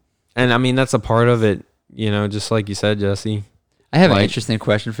two. and I mean that's a part of it, just like you said, Jesse. I have an Like- interesting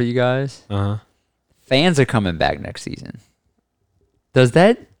question for you guys. Uh-huh. Fans are coming back next season. Does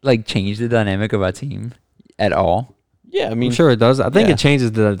that like change the dynamic of our team at all? Yeah, I mean, I'm sure it does. I think yeah. it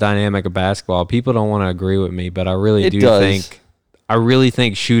changes the dynamic of basketball. People don't want to agree with me, but I really It do does.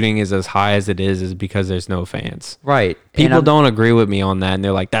 think shooting is as high as it is because there's no fans. Right. People don't agree with me on that, and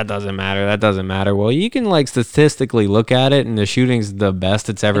they're like, that doesn't matter. Well, you can like statistically look at it, and the shooting's the best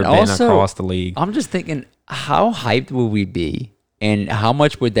it's ever And been also, across the league. I'm just thinking, how hyped will we be, and how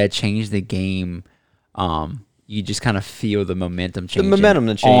much would that change the game? You just kind of feel the momentum change.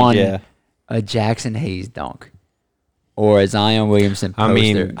 to change, on yeah. a Jackson Hayes dunk or a Zion Williamson poster. I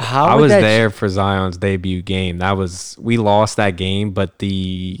mean, how I would was that there for Zion's debut game. We lost that game, but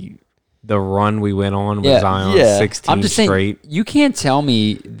the run we went on with Yeah. Zion Yeah. 16 I'm just straight. saying, you can't tell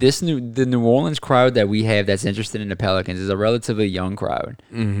me the New Orleans crowd that we have that's interested in the Pelicans is a relatively young crowd.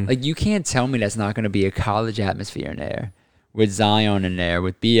 Mm-hmm. Like, you can't tell me that's not going to be a college atmosphere in there with Zion in there,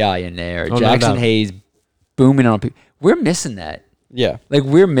 with Bi in there, Oh, no Jackson doubt. Hayes booming on people. We're missing that. yeah. Like,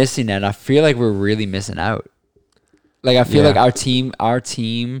 we're missing that. And I feel like we're really missing out. Like, I feel Yeah. like our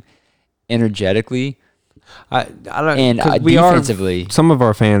team, energetically I don't, and 'cause we are- defensively. some of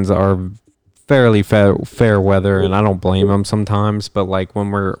our fans are fairly fair weather, and I don't blame them sometimes. But like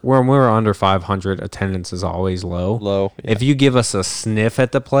when we're under 500, attendance is always low. Low, yeah. If you give us a sniff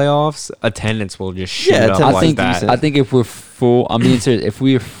at the playoffs, attendance will just shoot Yeah, up attendance like is that. decent. I think if we're full, I'm being serious. If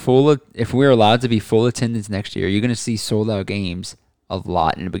we're allowed to be full attendance next year, you're going to see sold out games a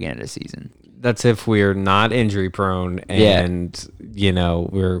lot in the beginning of the season. That's if we're not injury prone Yeah. and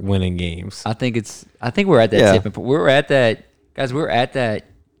we're winning games. I think we're at that Yeah. tipping point. We're at that, guys. We're at that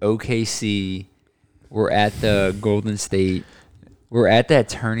OKC. We're at the Golden State. We're at that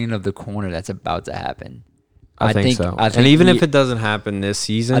turning of the corner that's about to happen. I think so. I think and even we- if it doesn't happen this I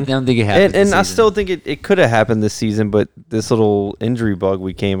season, don't think it happens. And this I season. still think it could have happened this season, but this little injury bug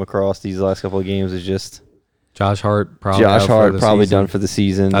we came across these last couple of games is just Josh Hart probably Josh out for Hart the probably season. done for the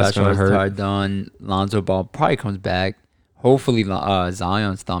season. That's Josh gonna Hart's hurt. tired, done. Lonzo Ball probably comes back. Hopefully,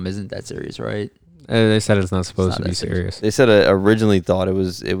 Zion's thumb isn't that serious, right? They said it's not supposed not to be that serious. serious. They said originally thought it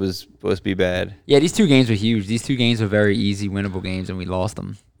was supposed to be bad. Yeah, these two games were huge. These two games were very easy, winnable games, and we lost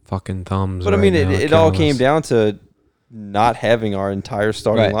them. Fucking thumbs. But I right mean, now are it all killing came us. down to not having our entire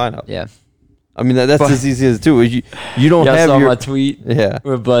starting lineup. Yeah. I mean, that's as easy as two. You don't Y'all have saw your my tweet yeah.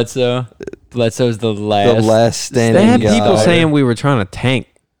 with Bledsoe. Bledsoe's the last standing They had guy. people saying we were trying to tank.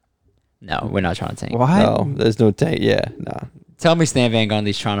 No, we're not trying to tank. What? No, there's no tank. Yeah, nah. Tell me Stan Van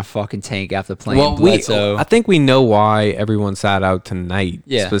Gundy's trying to fucking tank after playing Well, Bledsoe. I think we know why everyone sat out tonight.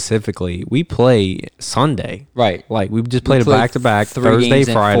 Yeah. Specifically, we play Sunday. Right. Like we just played a played back-to-back 3 Thursday, games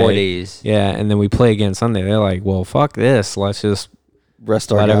in 4 Friday. days. Yeah, and then we play again Sunday. They're like, well, fuck this. Let's just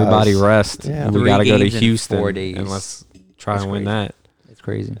Rest our let guys. everybody rest. Yeah. We 3 got to go to games in Houston 4 days. and let's try That's and win crazy. that. It's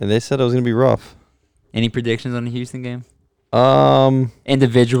crazy. And they said it was gonna be rough. Any predictions on the Houston game?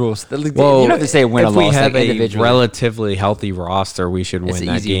 Individuals. You don't have to say win or if we loss. have like a individually. relatively healthy roster, we should It's win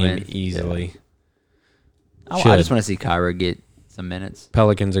an that easy game win. easily. I should. just want to see Kyra get some minutes.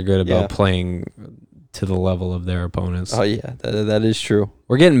 Pelicans are good about Yeah. playing to the level of their opponents. Oh yeah, that is true.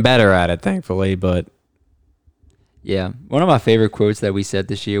 We're getting better at it, thankfully, but Yeah. One of my favorite quotes that we said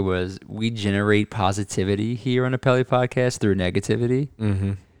this year was, we generate positivity here on the Peli Podcast through negativity.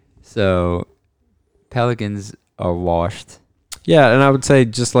 mhm. So Pelicans are washed. Yeah, and I would say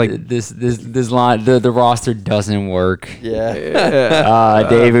just like This line, the roster doesn't work. Yeah.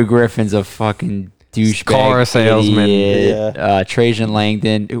 David Griffin's a fucking douchebag. Car salesman. Idiot. Yeah. Trajan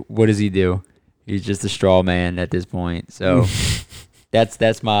Langdon, what does he do? He's just a straw man at this point. So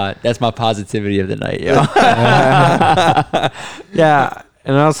that's my positivity of the night, yo. yeah,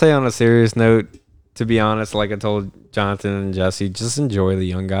 and I'll say on a serious note, to be honest, like I told Jonathan and Jesse, just enjoy the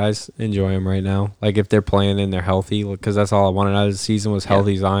young guys. Enjoy them right now. Like if they're playing and they're healthy, because that's all I wanted out of the season was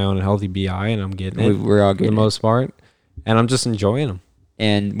healthy Zion and healthy BI, and I'm getting it. We're all for the getting it. most part, and I'm just enjoying them.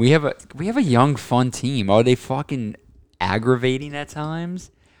 And we have a young, fun team. Are they fucking aggravating at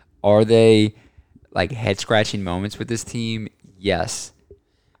times? Are they like head scratching moments with this team? Yes.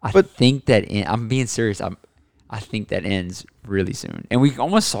 I think that I'm being serious. I think that ends really soon, and we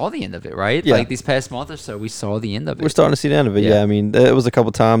almost saw the end of it, right? Yeah. Like these past month or so, we saw the end of it. We're starting to see the end of it. Yeah. Yeah, I mean, it was a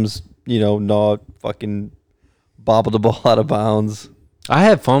couple times, not fucking bobbled the ball out of bounds. I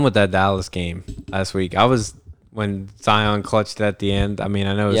had fun with that Dallas game last week. I was when Zion clutched at the end. I mean,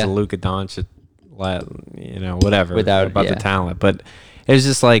 I know it was Yeah. a Luka Doncic, whatever Without- about yeah. the talent, but it was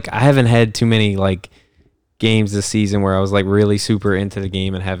just like I haven't had too many like games this season where I was like really super into the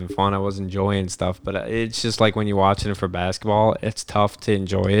game and having fun. I was enjoying stuff, but it's just like when you're watching it for basketball, it's tough to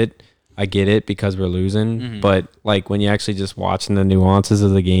enjoy it. I get it because we're losing, but like when you're actually just watching the nuances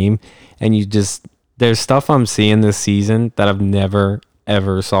of the game and there's stuff I'm seeing this season that I've never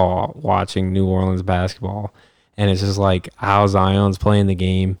ever saw watching New Orleans basketball. And it's just like how Zion's playing the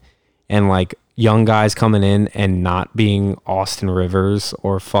game and like young guys coming in and not being Austin Rivers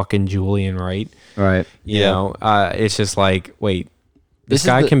or fucking Julian Wright. right. You know, it's just like, wait, this This is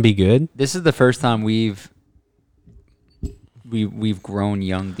guy the- can be good. This is the first time we've grown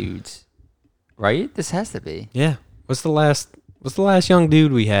young dudes, right? This has to be. Yeah. What's the last young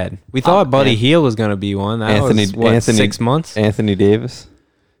dude we had? We thought Buddy man. Hield was gonna be one. That was, what, 6 months? Anthony Davis.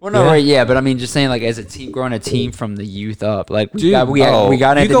 Well, no, Yeah. right, yeah, but I mean, just saying, like, as a team, growing a team from the youth up, like, we Dude, got you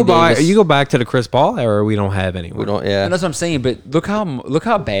Anthony Davis. You go back to the Chris Paul era. We don't have anyone. We don't. Yeah. And that's what I'm saying. But look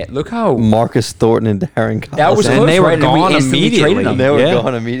how Marcus Thornton and Darren Collison. that was And close, they were right? And we gone instantly immediately. traded them. They were Yeah.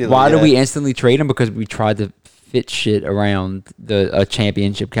 gone immediately. Why yeah. did we instantly trade them? Because we tried to fit shit around a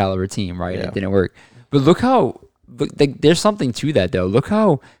championship caliber team, right? Yeah. It didn't work. But there's something to that though. Look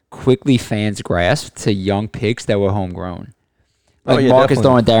how quickly fans grasped to young picks that were homegrown. Oh, Like yeah, Marcus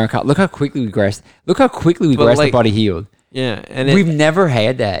definitely. Thornton, Darren Collison. Look how quickly we grasped. Look how quickly we But, grasped like, the Buddy Hield. Yeah, and We've never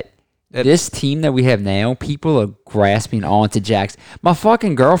had that. This team that we have now, people are grasping onto Jackson. My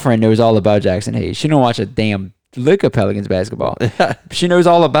fucking girlfriend knows all about Jackson Hayes. She don't watch a damn lick of Pelicans basketball. She knows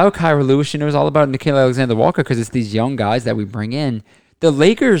all about Kyra Lewis. She knows all about Nickeil Alexander-Walker because it's these young guys that we bring in. The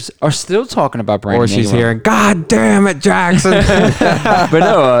Lakers are still talking about Brandon or she's Ingram. hearing, "God damn it, Jackson!" But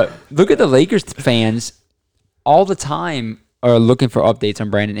no, look at the Lakers fans all the time are looking for updates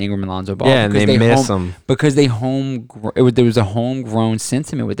on Brandon Ingram and Lonzo Ball. Yeah, and because they miss them. because there was a homegrown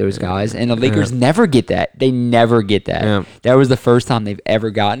sentiment with those guys, and the Lakers never get that. They never get that. Yeah. That was the first time they've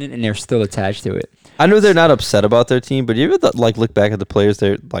ever gotten it, and they're still attached to it. I know they're not upset about their team, but you ever look back at the players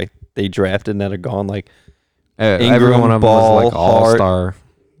they drafted and that are gone, like Every Ingram, one of them Ball, was like all Hart. star.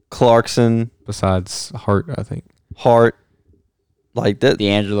 Clarkson, Besides Hart, I think. Hart, like that.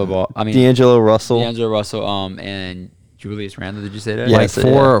 D'Angelo Ball. I mean, D'Angelo Russell. D'Angelo Russell. And Julius Randle. Did you say that? Yeah. Like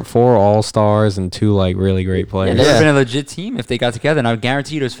Yes, four all stars and 2 like really great Yeah, players. they would have Yeah. been a legit team if they got together, and I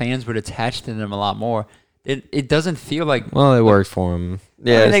guarantee those fans would attach to them a lot more. It doesn't feel like. Well, it worked for him.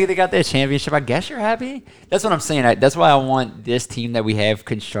 Yeah, I mean, they got their championship. I guess you're happy. That's what I'm saying. That's why I want this team that we have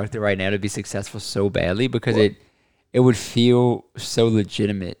constructed right now to be successful so badly because it would feel so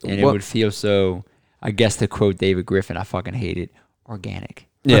legitimate, and it would feel so. I guess to quote David Griffin, I fucking hate it. Organic.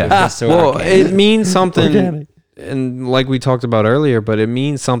 Yeah. So Well, organic. it means something. Organic. And like we talked about earlier, but it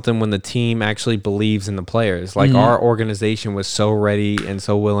means something when the team actually believes in the players. Like our organization was so ready and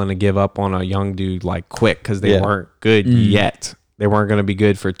so willing to give up on a young dude like quick because they weren't good yet. They weren't going to be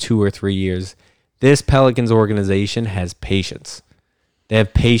good for 2 or 3 years. This Pelicans organization has patience. They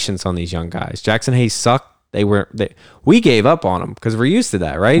have patience on these young guys. Jackson Hayes sucked. We gave up on him because we're used to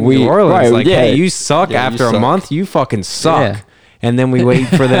that, right? New Orleans, hey, you suck after a month. You fucking suck. Yeah. And then we wait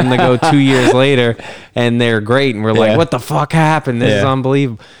for them to go 2 years later, and they're great, and we're like, "What the fuck happened? This is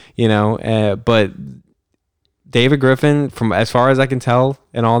unbelievable," But David Griffin, from as far as I can tell,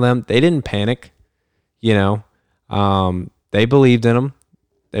 and all them, they didn't panic. They believed in him.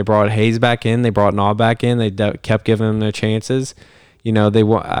 They brought Hayes back in. They brought Naw back in. They kept giving them their chances.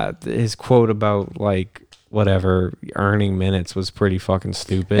 His quote about like whatever earning minutes was pretty fucking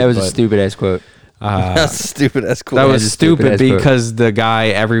stupid. That was a stupid ass quote. That's stupid. That's cool. That was stupid stupid-ass quote. because the guy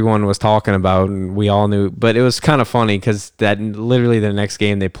everyone was talking about and we all knew, but it was kind of funny because that literally the next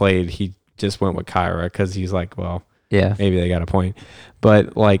game they played, he just went with Kyra because he's like, well, Yeah. maybe they got a point,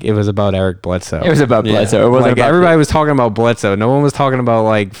 but like it was about Eric Bledsoe. It was about Bledsoe. It wasn't Like about everybody was talking about Bledsoe. No one was talking about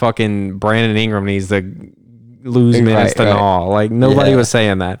like fucking Brandon Ingram needs to lose minutes to Naw. Like nobody was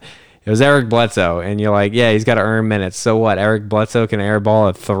saying that. It was Eric Bledsoe, and you're like, yeah, he's got to earn minutes. So what? Eric Bledsoe can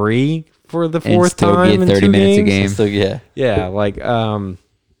airball a 3 for the fourth still time get in 30 2 minutes a games?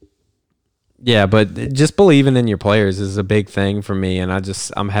 game. But just believing in your players is a big thing for me, and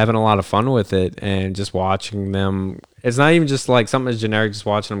I'm having a lot of fun with it, and just watching them. It's not even just like something as generic, just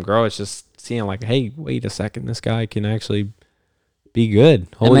watching them grow. It's just seeing like, hey, wait a second, this guy can actually be good.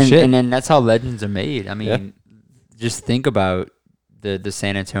 Holy shit! And then that's how legends are made. I mean, just think about the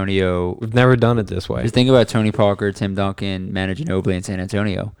San Antonio. We've never done it this way. Just think about Tony Parker, Tim Duncan, Manu Ginobili in San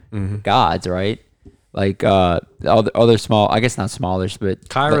Antonio. Gods, right? Like other small, I guess not smallers, but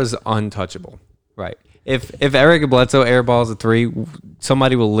Kyra's untouchable. right. If Eric Bledsoe airballs a 3,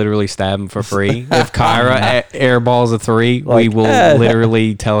 somebody will literally stab him for free. If Kyra airballs a 3, we will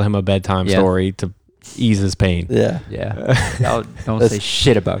literally tell him a bedtime story to ease his pain. Yeah. Yeah. Don't say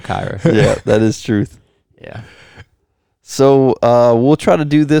shit about Kyra. Yeah, that is truth. Yeah. So we'll try to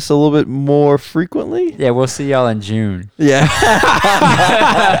do this a little bit more frequently. Yeah, we'll see y'all in June. Yeah.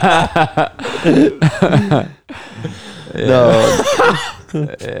 No.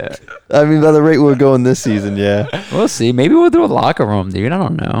 Yeah. I mean, by the rate we're going this season, yeah. We'll see. Maybe we'll do a locker room, dude. I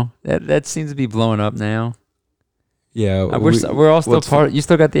don't know. That seems to be blowing up now. Yeah, We're all still part. You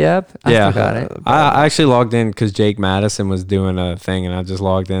still got the app? I still got it. I actually logged in because Jake Madison was doing a thing, and I just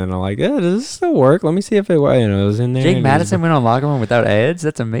logged in, and I'm like, does this still work? Let me see if it was in there. Jake Madison went on locker room without ads?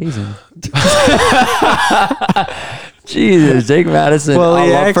 That's amazing. Jesus, Jake Madison.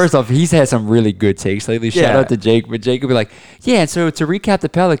 Well, first off, he's had some really good takes lately. Shout out to Jake. But Jake would be like, yeah, so to recap the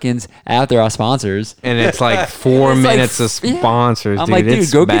Pelicans after our sponsors. And it's like 4 minutes of sponsors, I'm dude. like, dude,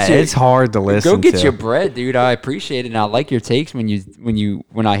 it's go get your, it's hard to listen to. Go get your bread, dude. I appreciate it, and I like your takes when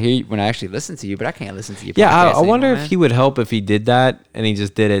I actually listen to you, but I can't listen to you. Yeah, I wonder if he would help if he did that and he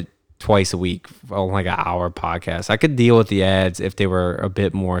just did it twice a week on like an hour podcast. I could deal with the ads if they were a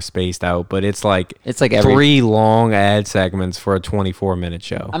bit more spaced out, but it's like every 3 long ad segments for a 24-minute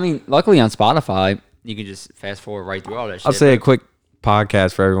show. I mean, luckily on Spotify, you can just fast forward right through all that shit. I'll say a quick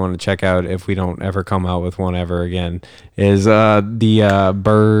podcast for everyone to check out if we don't ever come out with one ever again is the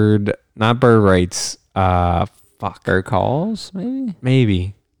bird rights. Bird calls,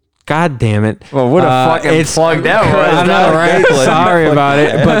 maybe. God damn it. Well, what a fucking plug that was. I know, right? Sorry about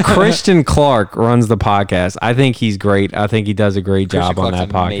it. But Christian Clark runs the podcast. I think he's great. I think he does a great job on that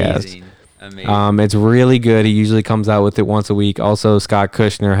podcast. Amazing. It's really good. He usually comes out with it once a week. Also, Scott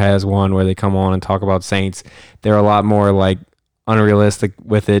Kushner has one where they come on and talk about Saints. They're a lot more like unrealistic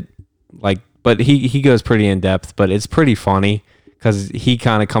with it. But he goes pretty in depth, but it's pretty funny because he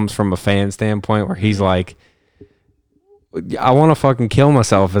kind of comes from a fan standpoint where he's like, I want to fucking kill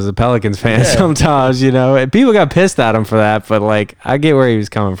myself as a Pelicans fan sometimes, and people got pissed at him for that, but like I get where he was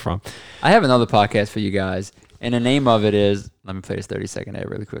coming from. I have another podcast for you guys, and the name of it is, let me play this 30-second ad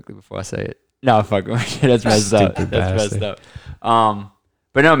really quickly before I say it. No, fuck, that's messed up. That's messed up.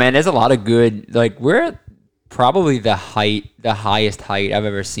 But no, man, there's a lot of good, like we're at probably the highest height I've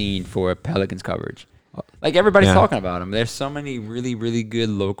ever seen for Pelicans coverage. Like everybody's talking about them. There's so many really, really good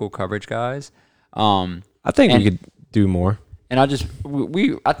local coverage guys. I think we could do more. And I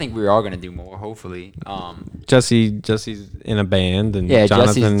think we are gonna do more. Hopefully, Jesse's in a band, and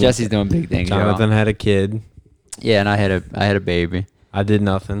Jesse's doing big things. Jonathan had a kid. Yeah, and I had a baby. I did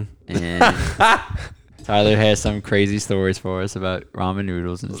nothing. And Tyler has some crazy stories for us about ramen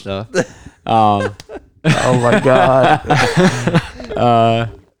noodles and stuff. Oh my god.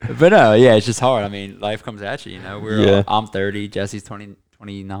 But no, yeah, it's just hard. I mean, life comes at you. You know, Yeah. I'm 30. Jesse's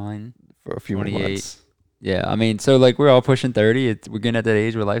 29. For a few more 28. months. Yeah, I mean, so like we're all pushing 30. We're getting at that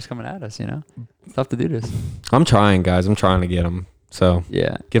age where life's coming at us. You know, it's tough to do this. I'm trying, guys. I'm trying to get them. So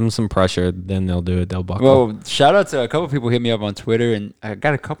Yeah. give them some pressure, then they'll do it. They'll buckle. Well, shout out to a couple people hit me up on Twitter, and I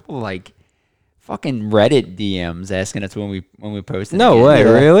got a couple like fucking Reddit DMs asking us when we posted. No again.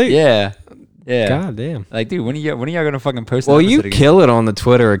 way, really? Yeah. Yeah. God damn. Like, dude, when are y'all gonna fucking post? Well, an you episode again? kill it on the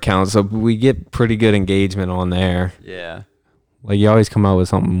Twitter account, so we get pretty good engagement on there. Yeah. Like you always come out with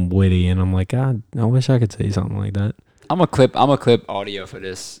something witty, and I'm like, God, I wish I could say something like that. I'm a clip audio for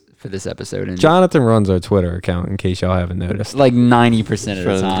this episode, and Jonathan runs our Twitter account, in case y'all haven't noticed. like 90% of the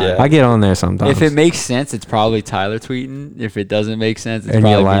Friends, time. yeah. I get on there sometimes. If it makes sense, it's probably Tyler tweeting. If it doesn't make sense, it's and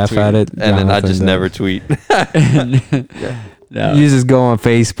you probably me laugh at tweeting. it, And then I Jonathan just does. never tweet. No. You just go on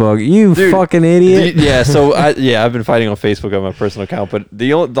Facebook. You Dude, fucking idiot. Yeah, so I've been fighting on Facebook on my personal account, but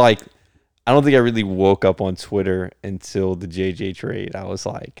the only I don't think I really woke up on Twitter until the JJ trade. I was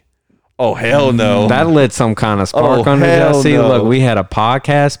like, oh hell no. That lit some kind of spark Oh, under hell Jesse. no. Look, we had a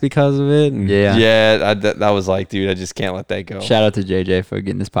podcast because of it. And Yeah. Yeah, that was like, dude, I just can't let that go. Shout out to JJ for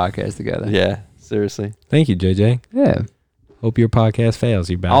getting this podcast together. Yeah, seriously. Thank you, JJ. Yeah. Hope your podcast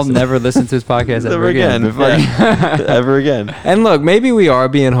fails, you bastard. I'll never listen to his podcast ever Never again. again. But Yeah. Ever again. And look, maybe we are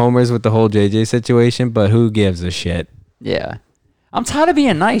being homers with the whole JJ situation, but who gives a shit? yeah. I'm tired of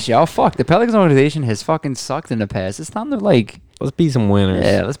being nice, y'all. Fuck. The Pelicans organization has fucking sucked in the past. It's time to like, Let's be some winners.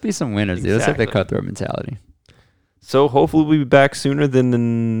 yeah, let's be some winners, dude. Let's have that Exactly. cutthroat mentality. So hopefully we'll be back sooner than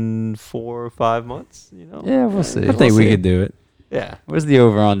in 4 or 5 months, you know? Yeah, we'll see. I think we could do it. Yeah. Where's the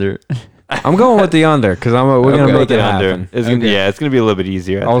over under? I'm going with the under because we're Okay. gonna make Go it down there. happen. It's gonna, Okay. yeah, it's gonna be a little bit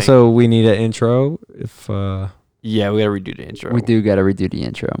easier. I think. Also, we need an intro. If Yeah, we gotta redo the intro. We do got to redo the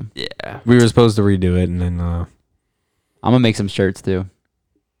intro. Yeah. we were supposed to redo it, and then I'm gonna make some shirts too.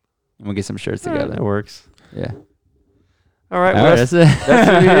 I'm gonna get some shirts All right, together. that works. Yeah. All right, All well, right, that's that's it.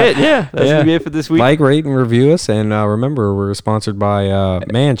 gonna be it. Yeah, that's Yeah. gonna be it for this week. like, rate, and review us. And remember, we're sponsored by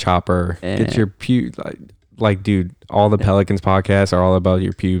Man Chopper. Get your like, dude. All the Pelicans podcasts are all about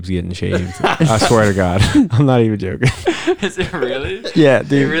your pubes getting shaved. I swear to God, I'm not even joking. Is it really? Yeah, You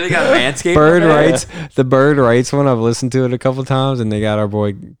dude. really got Manscaped? Bird on there? writes the Bird writes one. I've listened to it a couple times, and they got our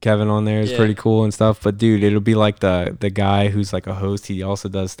boy Kevin on there. It's Yeah. pretty cool and stuff. But dude, it'll be like the guy who's like a host. He also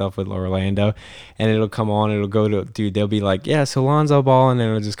does stuff with Orlando, and it'll come on. It'll go to dude. They'll be like, yeah, so Lonzo Ball, and then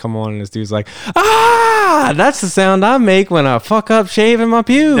it'll just come on, and this dude's like, ah, that's the sound I make when I fuck up shaving my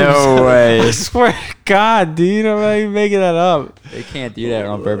pubes. No way. I swear to God, dude, I'm not even making that up. They can't do that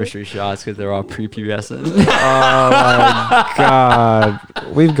on Bourbon Street Shots because they're all prepubescent. Oh my God,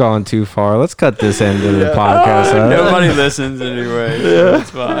 we've gone too far. Let's cut this end of the podcast. out. Nobody listens anyway. So it's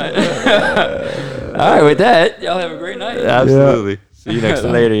fine. All right, with that, y'all have a great night. Absolutely. See you next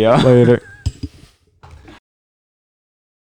time. Later, y'all. Later.